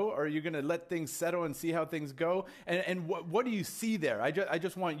 2.0, or are you going to let things settle and see how things go? And what do you see there? I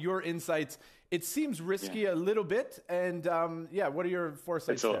just want your insights. It seems risky a little bit. And what are your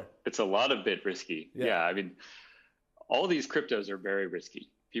foresights there? It's a lot of bit risky. Yeah. I mean, all these cryptos are very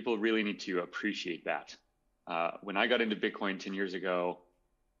risky. People really need to appreciate that. When I got into Bitcoin 10 years ago,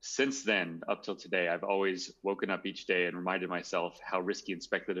 since then, up till today, I've always woken up each day and reminded myself how risky and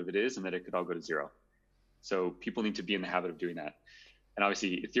speculative it is and that it could all go to zero. So people need to be in the habit of doing that. And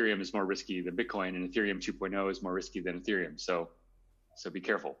obviously, Ethereum is more risky than Bitcoin, and Ethereum 2.0 is more risky than Ethereum. So be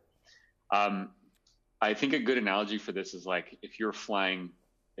careful. I think a good analogy for this is like if you're flying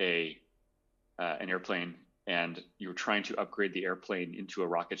an airplane and you're trying to upgrade the airplane into a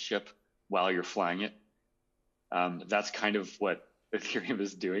rocket ship while you're flying it. That's kind of what Ethereum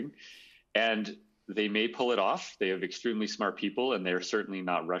is doing. And they may pull it off. They have extremely smart people, and they're certainly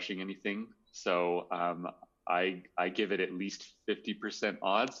not rushing anything. So I give it at least 50%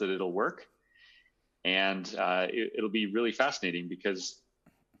 odds that it'll work. And it'll be really fascinating, because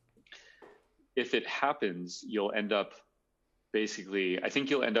if it happens, you'll end up I think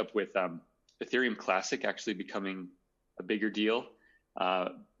you'll end up with Ethereum Classic actually becoming a bigger deal.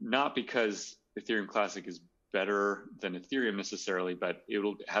 Not because Ethereum Classic is better than Ethereum necessarily, but it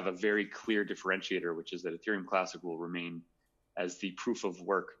will have a very clear differentiator, which is that Ethereum Classic will remain as the proof of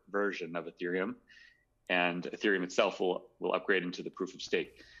work version of Ethereum, and Ethereum itself will upgrade into the proof of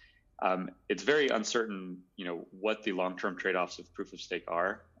stake. It's very uncertain, what the long-term trade-offs of proof of stake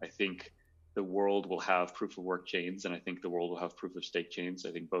are. I think the world will have proof of work chains, and I think the world will have proof of stake chains.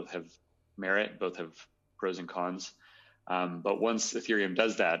 I think both have merit, both have pros and cons. But once Ethereum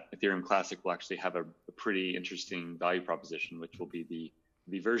does that, Ethereum Classic will actually have a pretty interesting value proposition, which will be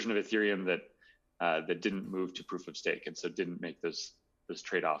the version of Ethereum that didn't move to proof of stake, and so didn't make those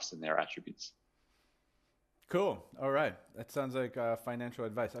trade-offs in their attributes. Cool. All right. That sounds like financial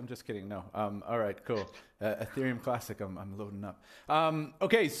advice. I'm just kidding. No. All right. Cool. Ethereum Classic. I'm loading up.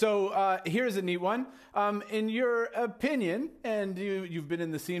 Okay. So here's a neat one. In your opinion, and you've been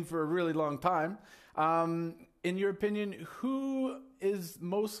in the scene for a really long time. In your opinion, who is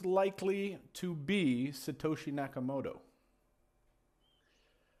most likely to be Satoshi Nakamoto?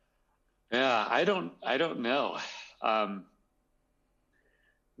 Yeah, I don't know.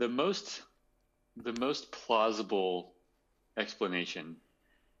 The most plausible explanation,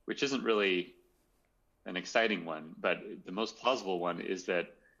 which isn't really an exciting one, but the most plausible one is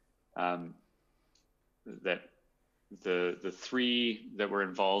that that the three that were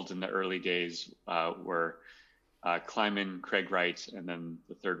involved in the early days were Kleiman, Craig Wright, and then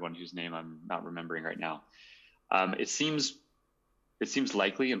the third one whose name I'm not remembering right now. It seems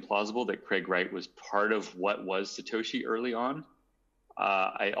likely and plausible that Craig Wright was part of what was Satoshi early on.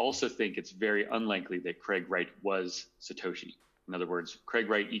 I also think it's very unlikely that Craig Wright was Satoshi. In other words, Craig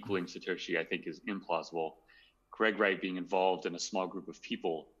Wright equaling Satoshi, I think, is implausible. Craig Wright being involved in a small group of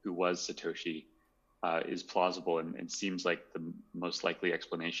people who was Satoshi is plausible and seems like the most likely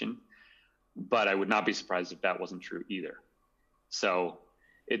explanation. But I would not be surprised if that wasn't true either. So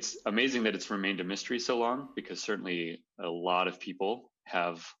it's amazing that it's remained a mystery so long, because certainly a lot of people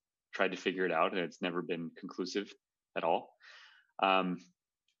have tried to figure it out, and it's never been conclusive at all.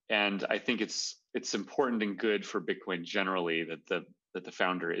 And I think it's important and good for Bitcoin generally that that the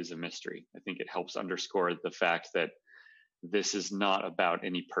founder is a mystery. I think it helps underscore the fact that this is not about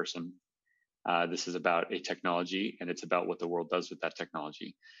any person. This is about a technology, and it's about what the world does with that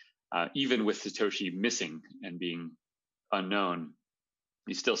technology. Even with Satoshi missing and being unknown,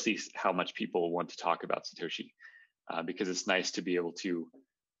 you still see how much people want to talk about Satoshi, because it's nice to be able to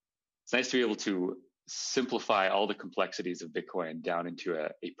simplify all the complexities of Bitcoin down into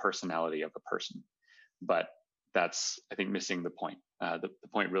a personality of a person. But that's, I think, missing the point. The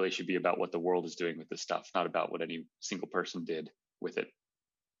point really should be about what the world is doing with this stuff, not about what any single person did with it.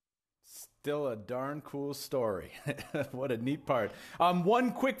 Still a darn cool story. What a neat part.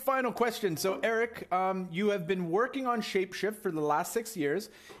 One quick final question. So, Eric, you have been working on Shapeshift for the last 6 years.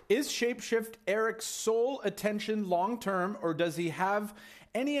 Is Shapeshift Eric's sole attention long-term, or does he have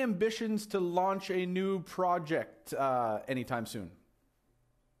any ambitions to launch a new project anytime soon?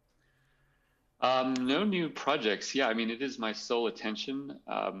 No new projects. Yeah, I mean, it is my sole attention,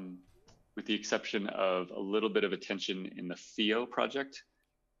 with the exception of a little bit of attention in the FIO project.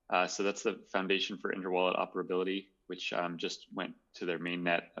 So that's the Foundation for Interwallet Operability, which just went to their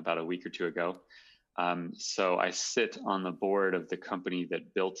mainnet about a week or two ago. So I sit on the board of the company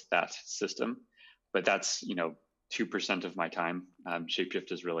that built that system, but that's 2% of my time.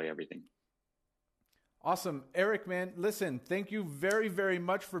 Shapeshift is really everything. Awesome. Eric, man, listen, thank you very, very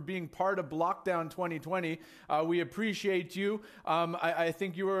much for being part of BlockDown 2020. We appreciate you. I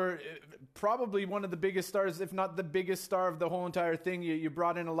think you were probably one of the biggest stars, if not the biggest star of the whole entire thing. You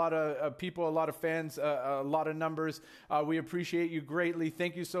brought in a lot of people, a lot of fans, a lot of numbers. We appreciate you greatly.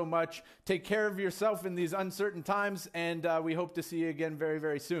 Thank you so much. Take care of yourself in these uncertain times, and we hope to see you again very,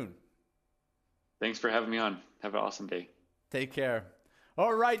 very soon. Thanks for having me on. Have an awesome day. Take care.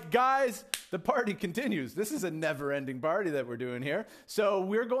 All right, guys, the party continues. This is a never-ending party that we're doing here. So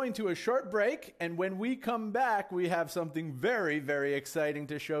we're going to a short break, and when we come back, we have something very, very exciting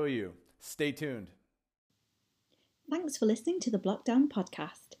to show you. Stay tuned. Thanks for listening to the BlockDown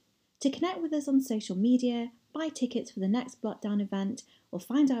podcast. To connect with us on social media, buy tickets for the next BlockDown event, or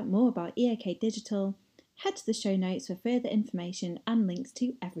find out more about EAK Digital, head to the show notes for further information and links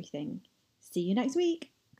to everything. See you next week.